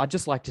that. I'd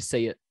just like to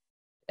see it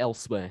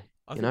elsewhere.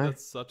 I think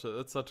that's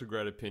such a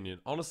great opinion.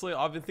 Honestly,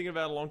 I've been thinking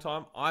about it a long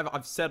time.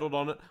 I've settled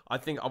on it. I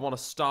think I want a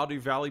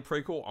Stardew Valley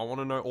prequel. I want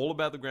to know all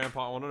about the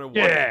grandpa. I want to know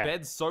why the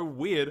bed's so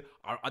weird.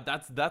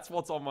 That's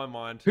what's on my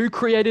mind. Who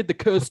created the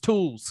cursed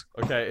tools?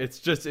 Okay,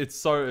 it's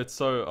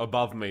so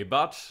above me,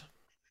 but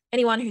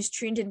anyone who's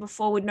tuned in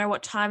before would know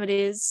what time it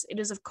is. It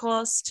is, of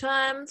course,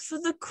 time for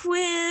the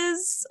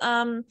quiz.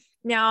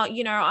 Now,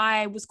 you know,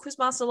 I was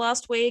quizmaster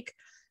last week.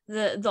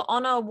 The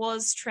honor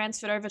was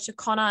transferred over to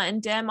Connor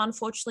and Dem.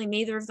 Unfortunately,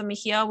 neither of them are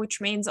here,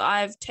 which means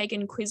I've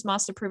taken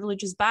quizmaster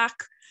privileges back.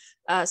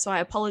 So I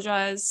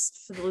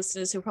apologize for the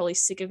listeners who are probably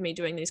sick of me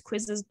doing these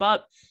quizzes.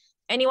 But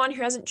anyone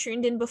who hasn't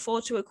tuned in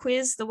before to a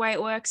quiz, the way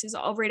it works is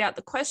I'll read out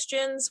the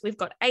questions. We've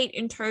got 8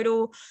 in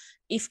total.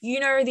 If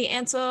you know the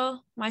answer,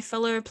 my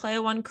fellow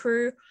Player One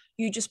crew,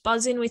 you just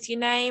buzz in with your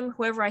name.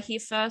 Whoever I hear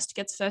first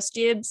gets first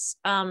dibs.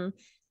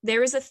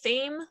 There is a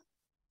theme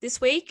this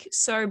week,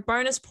 so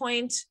bonus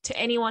point to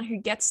anyone who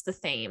gets the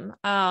theme.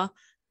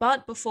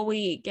 But before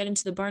we get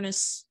into the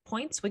bonus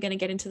points, we're going to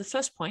get into the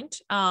first point.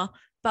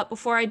 But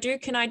before I do,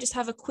 can I just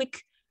have a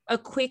quick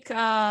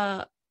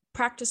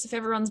practice of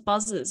everyone's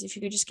buzzers? If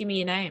you could just give me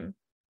your name.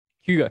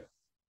 Hugo.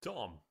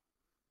 Tom.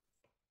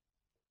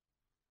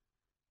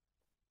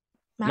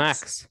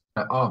 Max.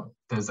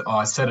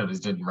 I said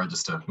it didn't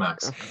register,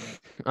 Max.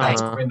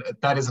 I mean,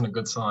 that isn't a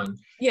good sign.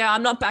 Yeah,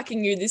 I'm not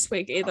backing you this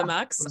week either,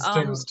 Max.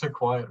 It was too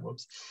quiet.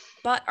 Whoops.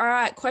 But all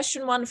right,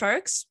 question 1,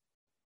 folks.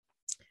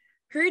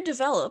 Who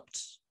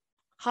developed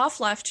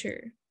Half-Life 2?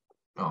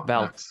 Oh,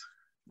 Valve. Max.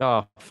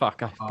 Oh,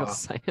 fuck, I've got to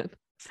say it.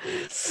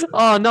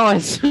 Oh, no, I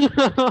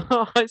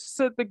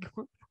said the...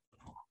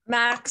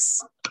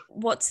 Max,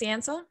 what's the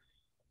answer?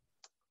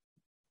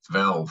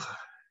 Valve.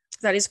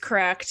 That is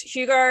correct.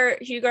 Hugo,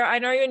 I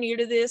know you're new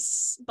to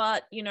this,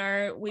 but, you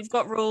know, we've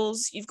got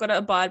rules. You've got to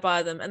abide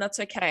by them, and that's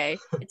okay.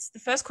 It's the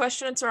first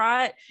question. It's all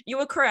right. You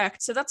were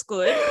correct, so that's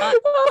good.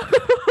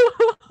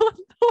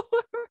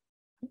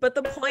 But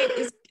the point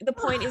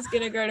is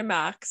going to go to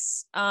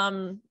Max.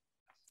 That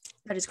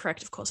is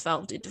correct. Of course,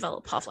 Valve did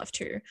develop Half-Life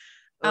 2.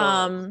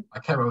 I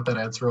came up with that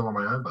answer all on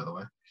my own, by the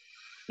way.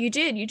 You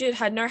did.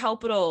 Had no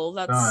help at all.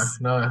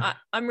 That's no.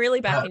 I'm really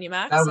backing you,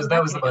 Max.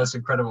 That was the most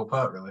incredible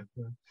part, really.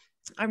 Yeah.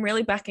 I'm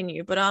really backing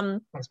you, but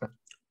Thanks, man.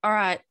 All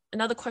right,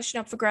 another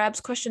question up for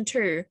grabs. Question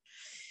 2.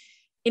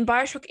 In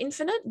BioShock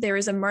Infinite, there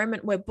is a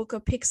moment where Booker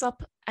picks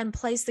up and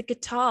plays the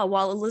guitar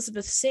while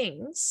Elizabeth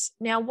sings.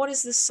 Now, what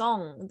is the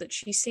song that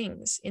she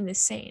sings in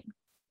this scene?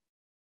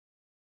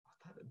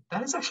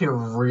 That is actually a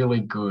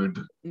really good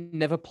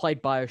Never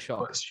played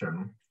BioShock.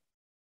 question.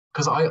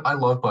 Because I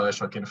love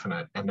BioShock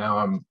Infinite, and now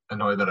I'm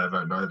annoyed that I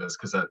don't know this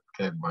because that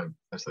game, I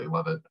absolutely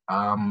love it.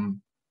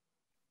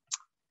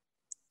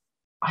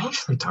 I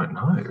actually don't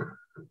know.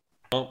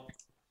 Well,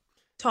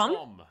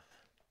 Tom?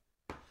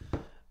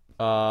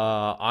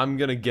 I'm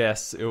gonna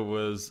guess it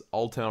was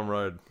Old Town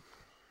Road.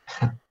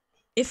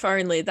 If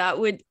only that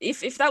would,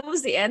 if that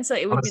was the answer,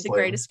 it would be the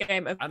greatest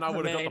game ever. And I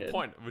would have got made. the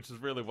point, which is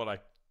really what I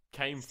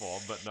came for,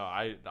 but no,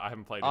 I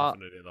haven't played Uh,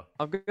 Infinite either.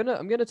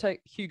 I'm gonna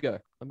take Hugo.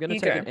 I'm gonna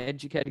take an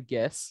educated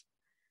guess.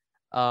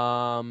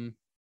 I'm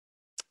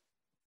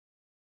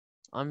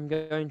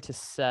going to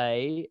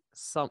say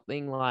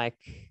something like,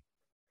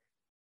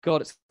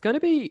 God, it's going to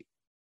be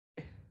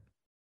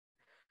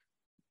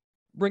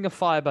Ring of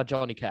Fire by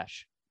Johnny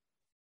Cash.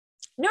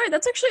 No,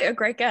 that's actually a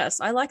great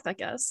guess. I like that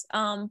guess.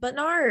 But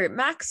no,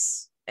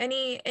 Max,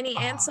 any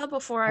answer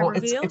before I Well,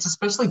 reveal? it's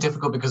especially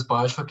difficult because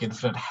Bioshock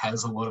Infinite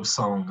has a lot of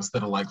songs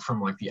that are like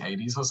from like the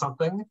 80s or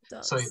something.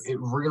 It So does. it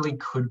really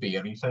could be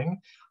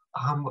anything.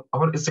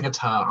 It's a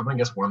guitar. I'm gonna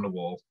guess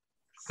Wonderwall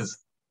because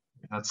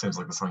that seems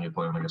like the song you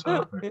play on the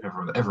guitar.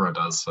 Everyone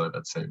does, so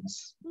that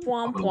seems a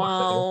Womp little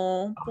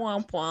wow,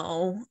 womp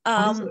wow.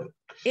 What is it?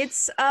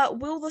 It's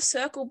Will the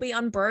Circle Be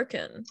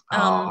Unbroken?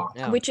 Oh,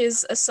 Yeah. Which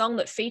is a song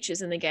that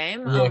features in the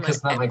game. yeah, because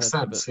that it makes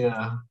heard of sense. it.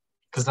 Yeah,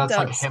 because that's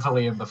like does.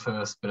 heavily in the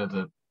first bit of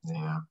the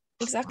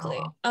Exactly.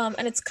 Oh.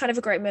 And it's kind of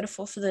a great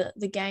metaphor for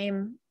the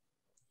game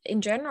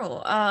in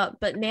general.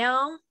 But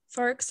now,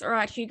 folks, all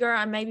right, Hugo,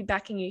 I may be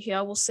backing you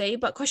here. We'll see.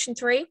 But question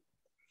 3.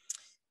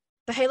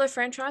 The Halo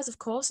franchise, of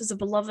course, is a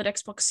beloved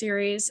Xbox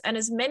series and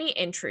has many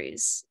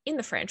entries in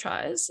the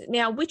franchise.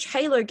 Now, which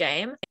Halo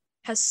game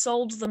has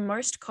sold the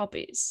most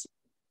copies?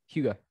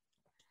 Hugo.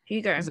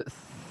 Hugo. Is it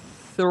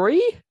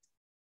 3?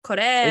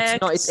 Correct.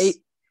 It's not. It's 8.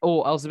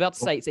 Or I was about to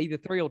say it's either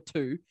 3 or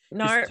 2.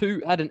 No. 'cause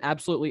 2 had an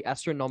absolutely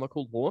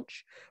astronomical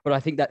launch, but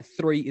I think that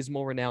 3 is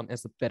more renowned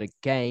as a better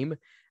game.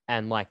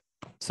 And like,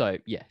 so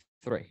yeah,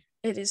 3.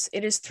 It is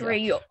 3.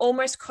 Yeah. You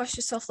almost cost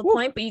yourself the Woo.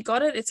 point, but you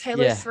got it. It's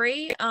Halo Yeah.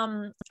 3.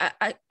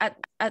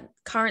 At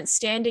current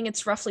standing,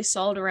 it's roughly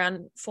sold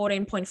around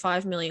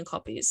 14.5 million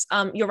copies.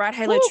 You're right,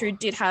 Halo Woo. 2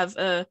 did have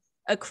a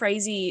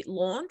crazy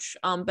launch.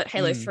 But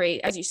Halo 3,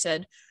 as you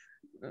said,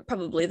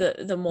 probably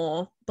the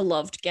more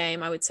beloved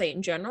game, I would say,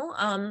 in general.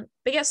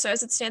 But yeah, so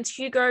as it stands,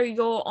 Hugo,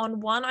 you're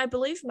on 1, I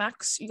believe.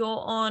 Max,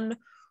 you're on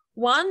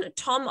 1.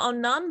 Tom on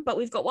none. But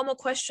we've got one more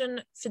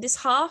question for this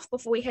half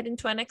before we head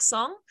into our next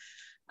song.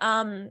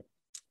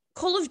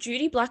 Call of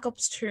Duty Black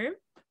Ops 2,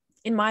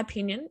 in my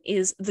opinion,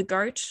 is the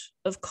GOAT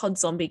of COD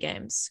zombie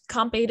games.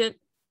 Can't beat it.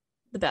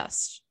 The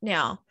best.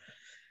 Now,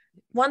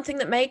 one thing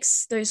that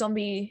makes those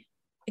zombie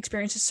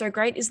experiences so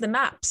great is the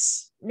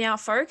maps. Now,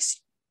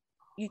 folks,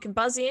 you can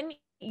buzz in.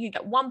 You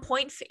get 1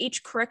 point for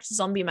each correct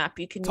zombie map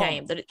you can Tom.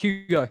 name.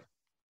 Hugo.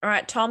 All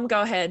right, Tom,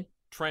 go ahead.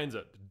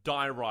 Transit,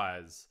 Die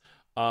Rise.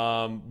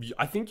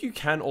 I think you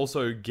can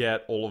also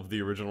get all of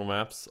the original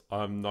maps.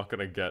 I'm not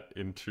gonna get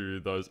into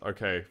those.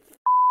 Okay.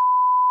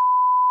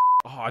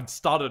 Oh, I'd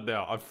started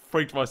now. I've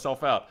freaked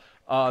myself out.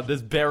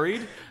 There's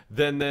Buried.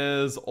 Then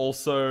there's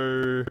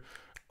also...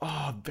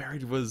 Oh,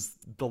 Buried was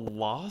the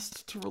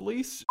last to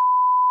release?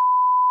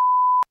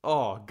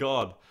 Oh,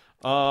 God.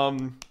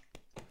 Mob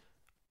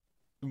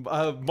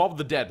of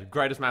the Dead.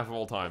 Greatest map of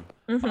all time.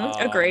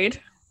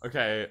 Agreed.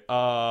 Okay.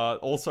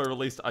 Also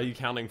released, are you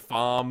counting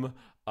Farm?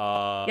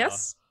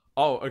 Yes.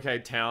 Oh, okay,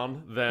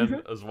 Town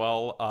then as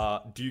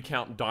well. Do you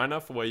count Diner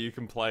for where you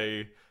can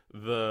play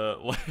the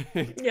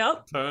like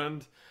Yep.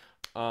 turned?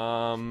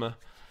 Oh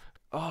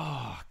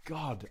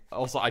God.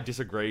 Also, I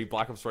disagree.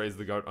 Black Ops 3 is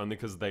the GOAT only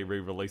because they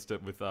re-released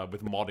it with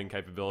modding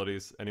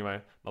capabilities.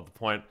 Anyway, not the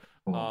point.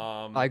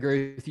 I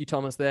agree with you,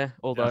 Thomas, there.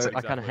 Although Yes, I kind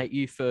of exactly. hate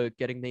you for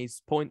getting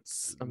these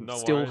points. I'm No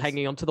still worries.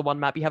 hanging on to the one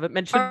map you haven't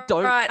mentioned. All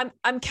Don't. right,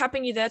 I'm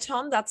capping you there,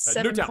 Tom. That's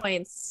 7 Newtown.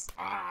 points.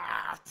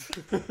 Ah.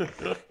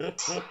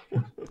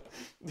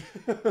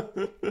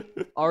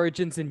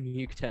 Origins in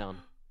Nuketown.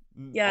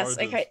 Yes.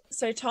 Origins. Okay.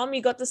 So Tom,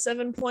 you got the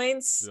 7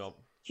 points. Yep.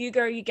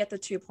 Hugo, you get the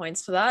 2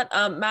 points for that.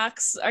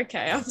 Max,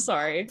 okay, I'm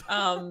sorry.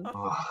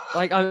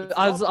 Like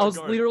I was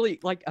literally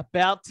like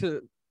about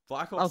to.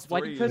 Black I Ops was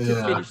waiting 3 for him is to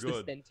Yeah. finish good.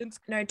 the sentence.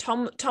 No,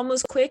 Tom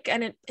was quick,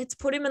 and it's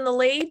put him in the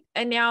lead.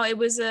 And now it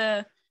was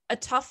a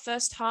tough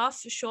first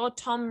half for sure.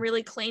 Tom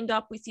really cleaned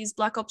up with his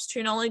Black Ops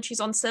 2 knowledge. He's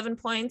on 7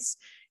 points.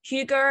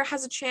 Hugo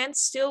has a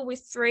chance still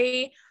with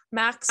 3.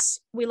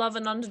 Max, we love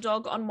an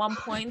underdog on 1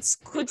 point.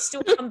 Could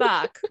still come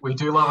back. We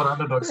do love an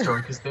underdog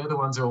story because they're the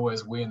ones who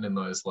always win in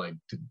those like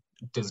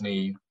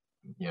Disney,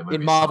 movies.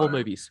 In Marvel So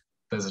movies.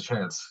 There's a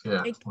chance.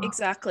 Yeah. Wow.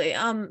 Exactly.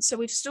 So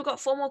we've still got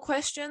 4 more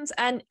questions,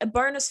 and a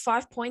bonus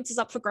 5 points is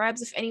up for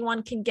grabs if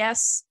anyone can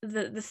guess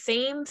the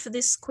theme for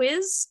this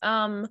quiz.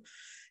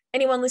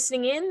 Anyone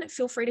listening in,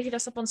 feel free to hit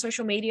us up on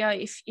social media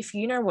if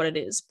you know what it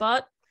is.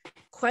 But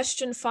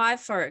question 5,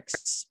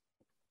 folks.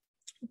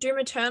 Doom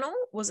Eternal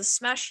was a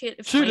smash hit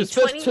of Shooters,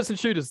 2020. first-person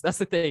shooters. That's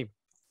the theme.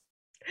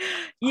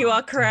 You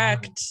are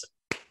correct.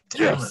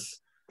 Damn it. Yes.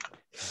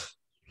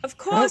 Of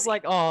I course. was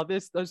like, oh,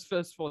 those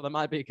first 4, that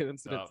might be a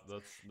coincidence.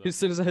 No, As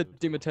soon as I heard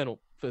Doom Eternal,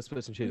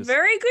 first-person shooters.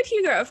 Very good,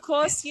 Hugo. Of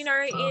course,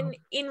 Yes.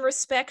 in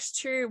respect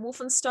to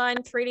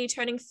Wolfenstein 3D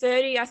turning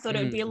 30, I thought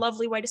it would be a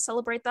lovely way to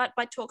celebrate that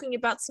by talking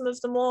about some of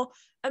the more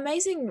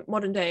amazing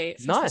modern day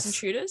first-person Nice.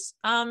 shooters.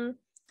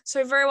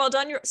 So very well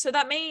done. So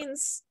that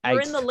means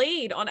you're in 8. the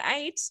lead on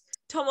 8.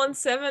 Tom on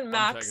 7, I'm taking a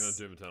Max.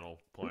 Doom Eternal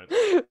point.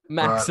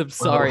 Max, Alright, I'm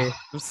sorry. well,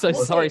 I'm so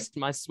we'll sorry, see.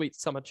 my sweet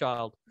summer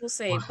child. We'll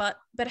see. But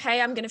hey,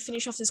 I'm going to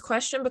finish off this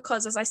question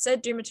because, as I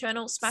said, Doom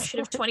Eternal Smash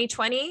Hit of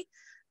 2020.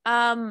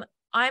 I'm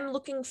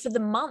looking for the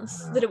month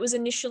that it was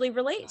initially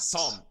released.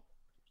 Tom.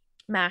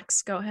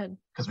 Max, go ahead.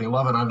 Because we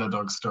love an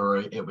underdog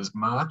story. It was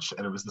March,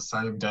 and it was the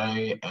same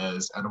day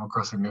as Animal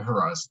Crossing New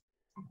Horizons.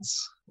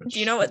 Do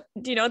you know what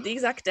the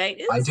exact date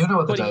is? I do know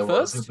what the day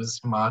was. 21st? It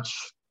was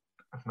March.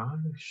 No,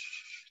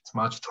 it's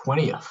March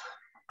 20th.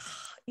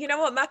 You know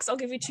what, Max? I'll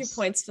give you 2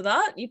 points for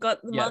that. You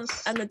got the Yes.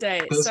 month and the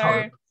date. There's So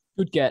hope.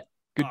 Good get.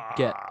 Good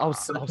get. I was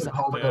Keep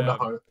holding on to Yeah.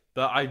 hope.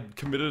 That I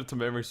committed it to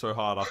memory so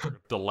hard after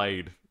it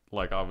delayed.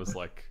 Like I was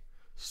like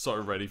so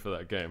ready for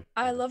that game.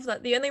 I love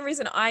that. The only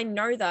reason I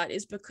know that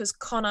is because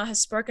Connor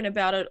has spoken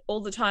about it all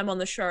the time on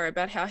the show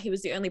about how he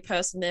was the only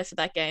person there for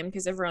that game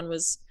because everyone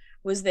was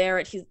there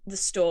at the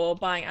store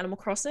buying Animal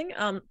Crossing.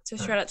 So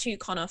shout out to you,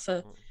 Connor,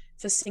 for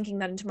sinking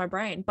that into my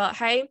brain. But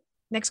hey,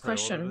 next Hey, I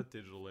ordered question. it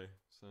digitally.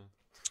 So.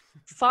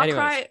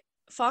 Anyways.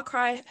 Far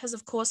Cry has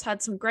of course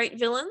had some great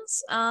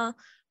villains.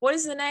 What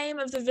is the name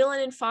of the villain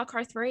in Far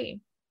Cry 3?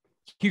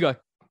 Hugo.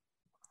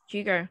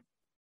 Hugo.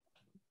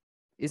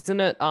 Isn't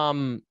it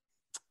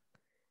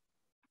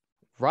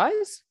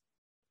Rise?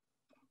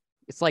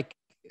 It's like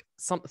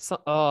it's Bom,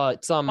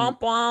 bom,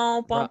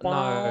 bom, no.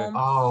 bom.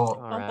 Oh,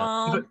 Bum, Alright.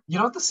 bum. you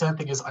know what the sad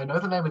thing is? I know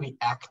the name of the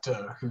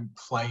actor who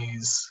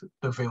plays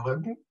the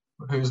villain,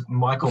 who's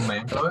Michael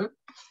Mando,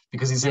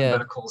 because he's in Yeah.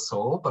 Better Call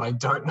Saul, but I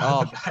don't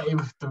know the name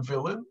of the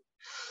villain.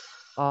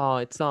 Oh,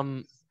 it's So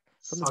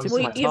tip of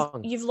Well, my sad.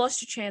 tongue. you've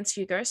lost your chance,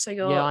 Hugo. So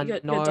you're yeah, I you're,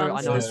 know. you're done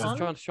I for know. this Yeah. one.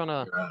 Just trying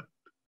to. You're right.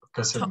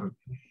 Go Tom-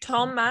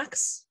 Tom,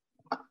 Max.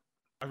 I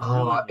Oh,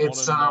 really want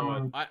it's, to know it.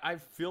 um, I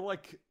feel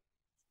like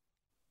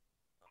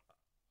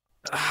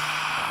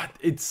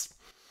it's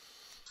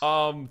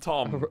Tom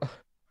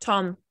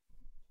Tom.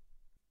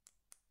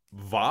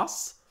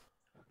 Voss.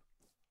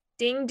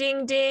 Ding,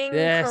 ding, ding.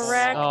 Yes.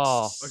 Correct.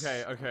 Oh.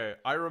 Okay.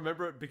 I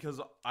remember it because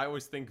I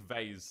always think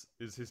Vase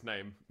is his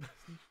name.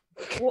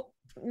 Well,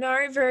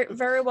 no, very,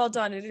 very well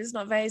done. It is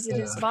not Vase, it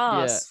is Yeah.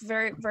 Vars.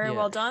 Very, very Yeah.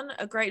 well done.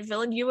 A great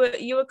villain. You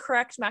were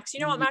correct, Max. You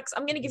know what, Max?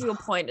 I'm gonna give you a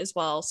point as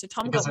well. So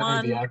Tom Because got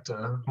I knew the one.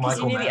 actor, Because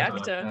you Michael knew the Mando.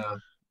 actor.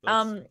 Yeah.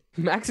 Um,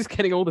 Max is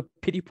getting all the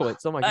pity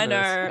points. Oh my I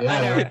goodness. know, Yeah.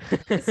 I know.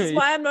 This is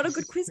why I'm not a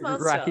good quiz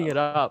master. Racking it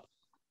up.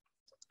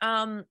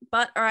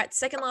 But all right,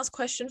 second last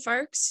question,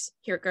 folks.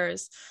 Here it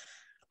goes.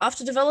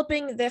 After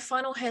developing their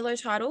final Halo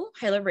title,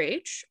 Halo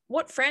Reach,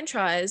 what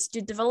franchise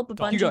did developer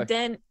Tom. Bungie Hugo.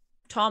 then?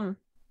 Tom.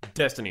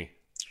 Destiny.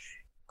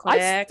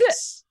 Correct.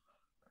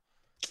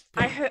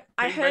 I Pink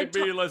heard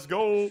baby, Tom, let's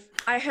go.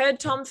 I heard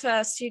Tom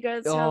first. Hugo,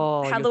 that's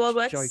Oh, how the you're world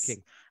works.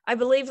 joking. I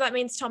believe that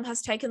means Tom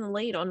has taken the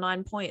lead on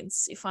 9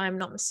 points, if I'm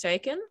not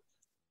mistaken.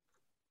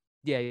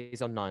 Yeah,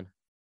 he's on 9.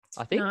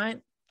 I think.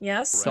 9.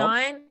 Yes, Correct.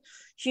 9.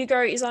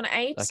 Hugo is on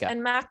 8. Okay.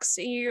 And Max,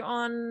 are you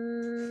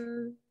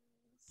on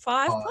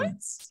 5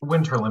 points?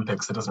 Winter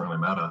Olympics, it doesn't really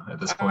matter at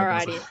this point.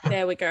 does Alrighty, it?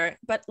 there we go.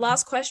 But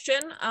last question.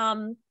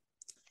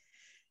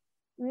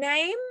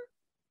 Name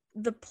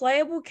the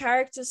playable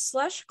characters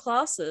 /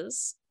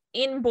 classes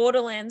in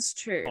Borderlands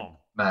 2. Tom.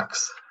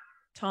 Max.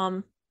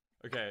 Tom.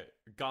 Okay,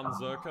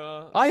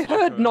 Gunzerker. I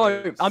heard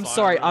no. Psycho, I'm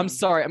sorry. I'm Siren.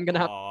 sorry. I'm gonna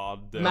have Aw,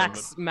 damn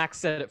Max. it. Max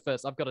said it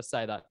first. I've got to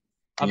say that.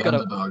 The I've got to.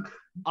 underdog.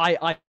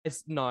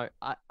 No.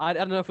 I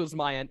don't know if it was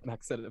my end.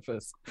 Max said it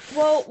first.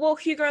 Well,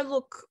 Hugo,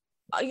 look,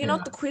 you're Yeah.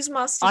 not the quiz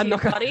master I'm here,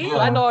 not gonna. buddy. Yeah.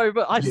 I know,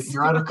 but I You- just.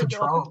 You're out of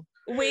control.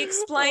 We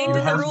explained You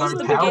in the have rules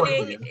no at the power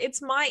beginning. here.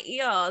 It's my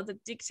ear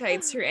that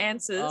dictates who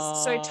answers.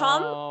 So,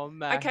 Tom, Oh,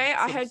 Max, okay,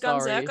 I I'm heard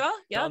sorry. Gunzerker.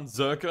 Yeah.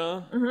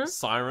 Gunzerker, Mhm.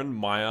 Siren,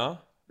 Maya,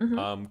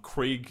 Mhm.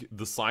 Krieg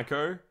the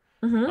Psycho.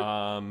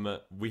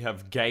 Mm-hmm. We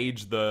have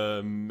Gage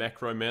the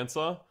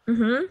Necromancer.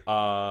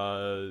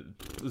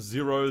 Mm-hmm.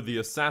 Zero the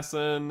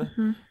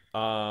Assassin.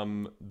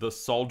 Mhm. The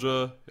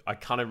Soldier. I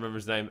can't even remember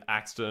his name.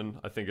 Axton,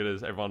 I think it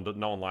is.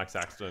 No one likes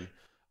Axton.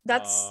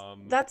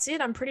 That's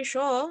it. I'm pretty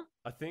sure.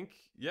 I think,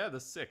 yeah,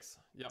 there's 6.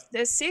 Yep.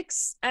 There's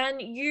 6, and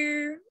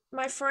you,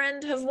 my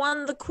friend, have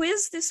won the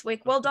quiz this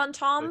week. Well done,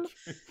 Tom.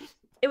 Thank you.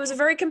 It was a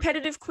very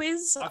competitive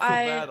quiz. I feel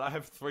bad. I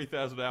have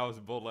 3,000 hours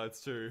in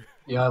Borderlands 2.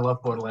 Yeah, I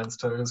love Borderlands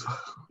 2 as well.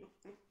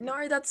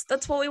 No,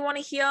 that's what we want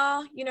to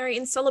hear. You know,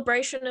 in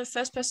celebration of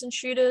first-person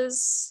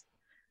shooters.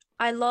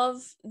 I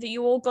love that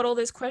you all got all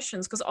those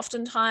questions because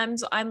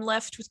oftentimes I'm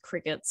left with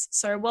crickets.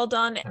 So well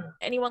done,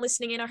 anyone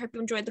listening in. I hope you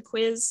enjoyed the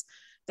quiz.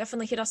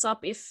 Definitely hit us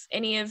up if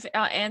any of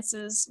our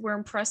answers were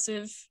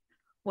impressive,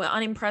 were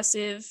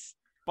unimpressive.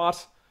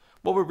 But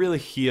what we're really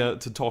here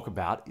to talk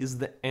about is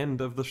the end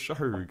of the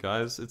show,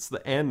 guys. It's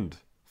the end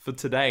for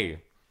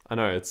today. I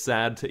know, it's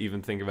sad to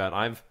even think about.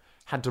 I've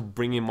had to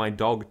bring in my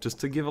dog just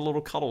to give a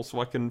little cuddle so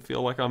I can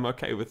feel like I'm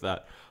okay with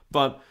that.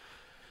 But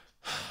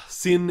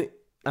Sin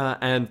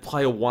and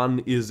Player One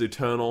is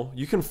eternal.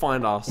 You can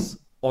find us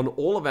on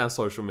all of our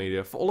social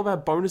media for all of our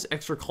bonus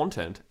extra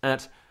content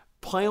at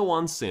Player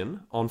One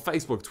Sin on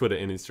Facebook, Twitter,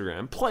 and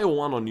Instagram. Player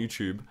One on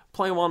YouTube.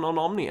 Player One on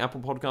Omni, Apple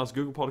Podcasts,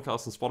 Google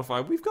Podcasts, and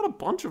Spotify. We've got a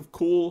bunch of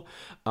cool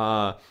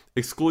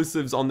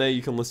exclusives on there.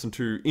 You can listen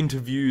to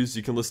interviews.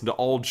 You can listen to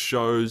old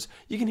shows.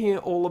 You can hear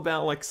all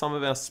about like some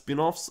of our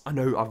spin-offs. I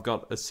know I've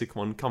got a sick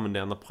one coming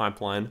down the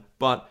pipeline,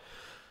 but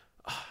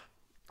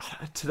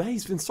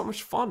today's been so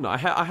much fun. I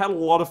had a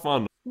lot of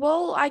fun.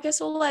 Well, I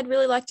guess all I'd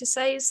really like to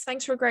say is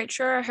thanks for a great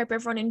show. I hope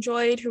everyone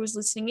enjoyed who was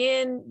listening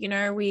in. You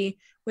know, we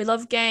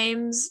love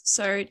games,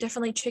 so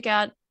definitely check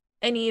out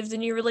any of the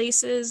new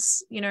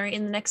releases. You know,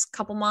 in the next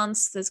couple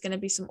months, there's going to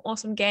be some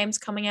awesome games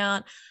coming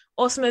out,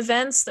 awesome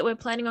events that we're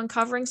planning on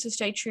covering, so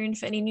stay tuned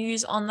for any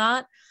news on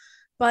that.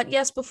 But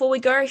yes, before we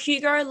go,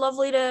 Hugo,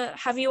 lovely to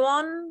have you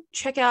on.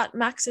 Check out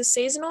Max's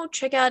Seasonal.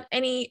 Check out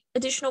any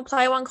additional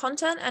Player One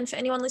content. And for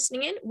anyone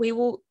listening in, we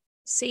will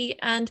see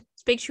and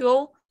speak to you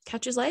all.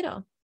 Catch you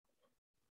later.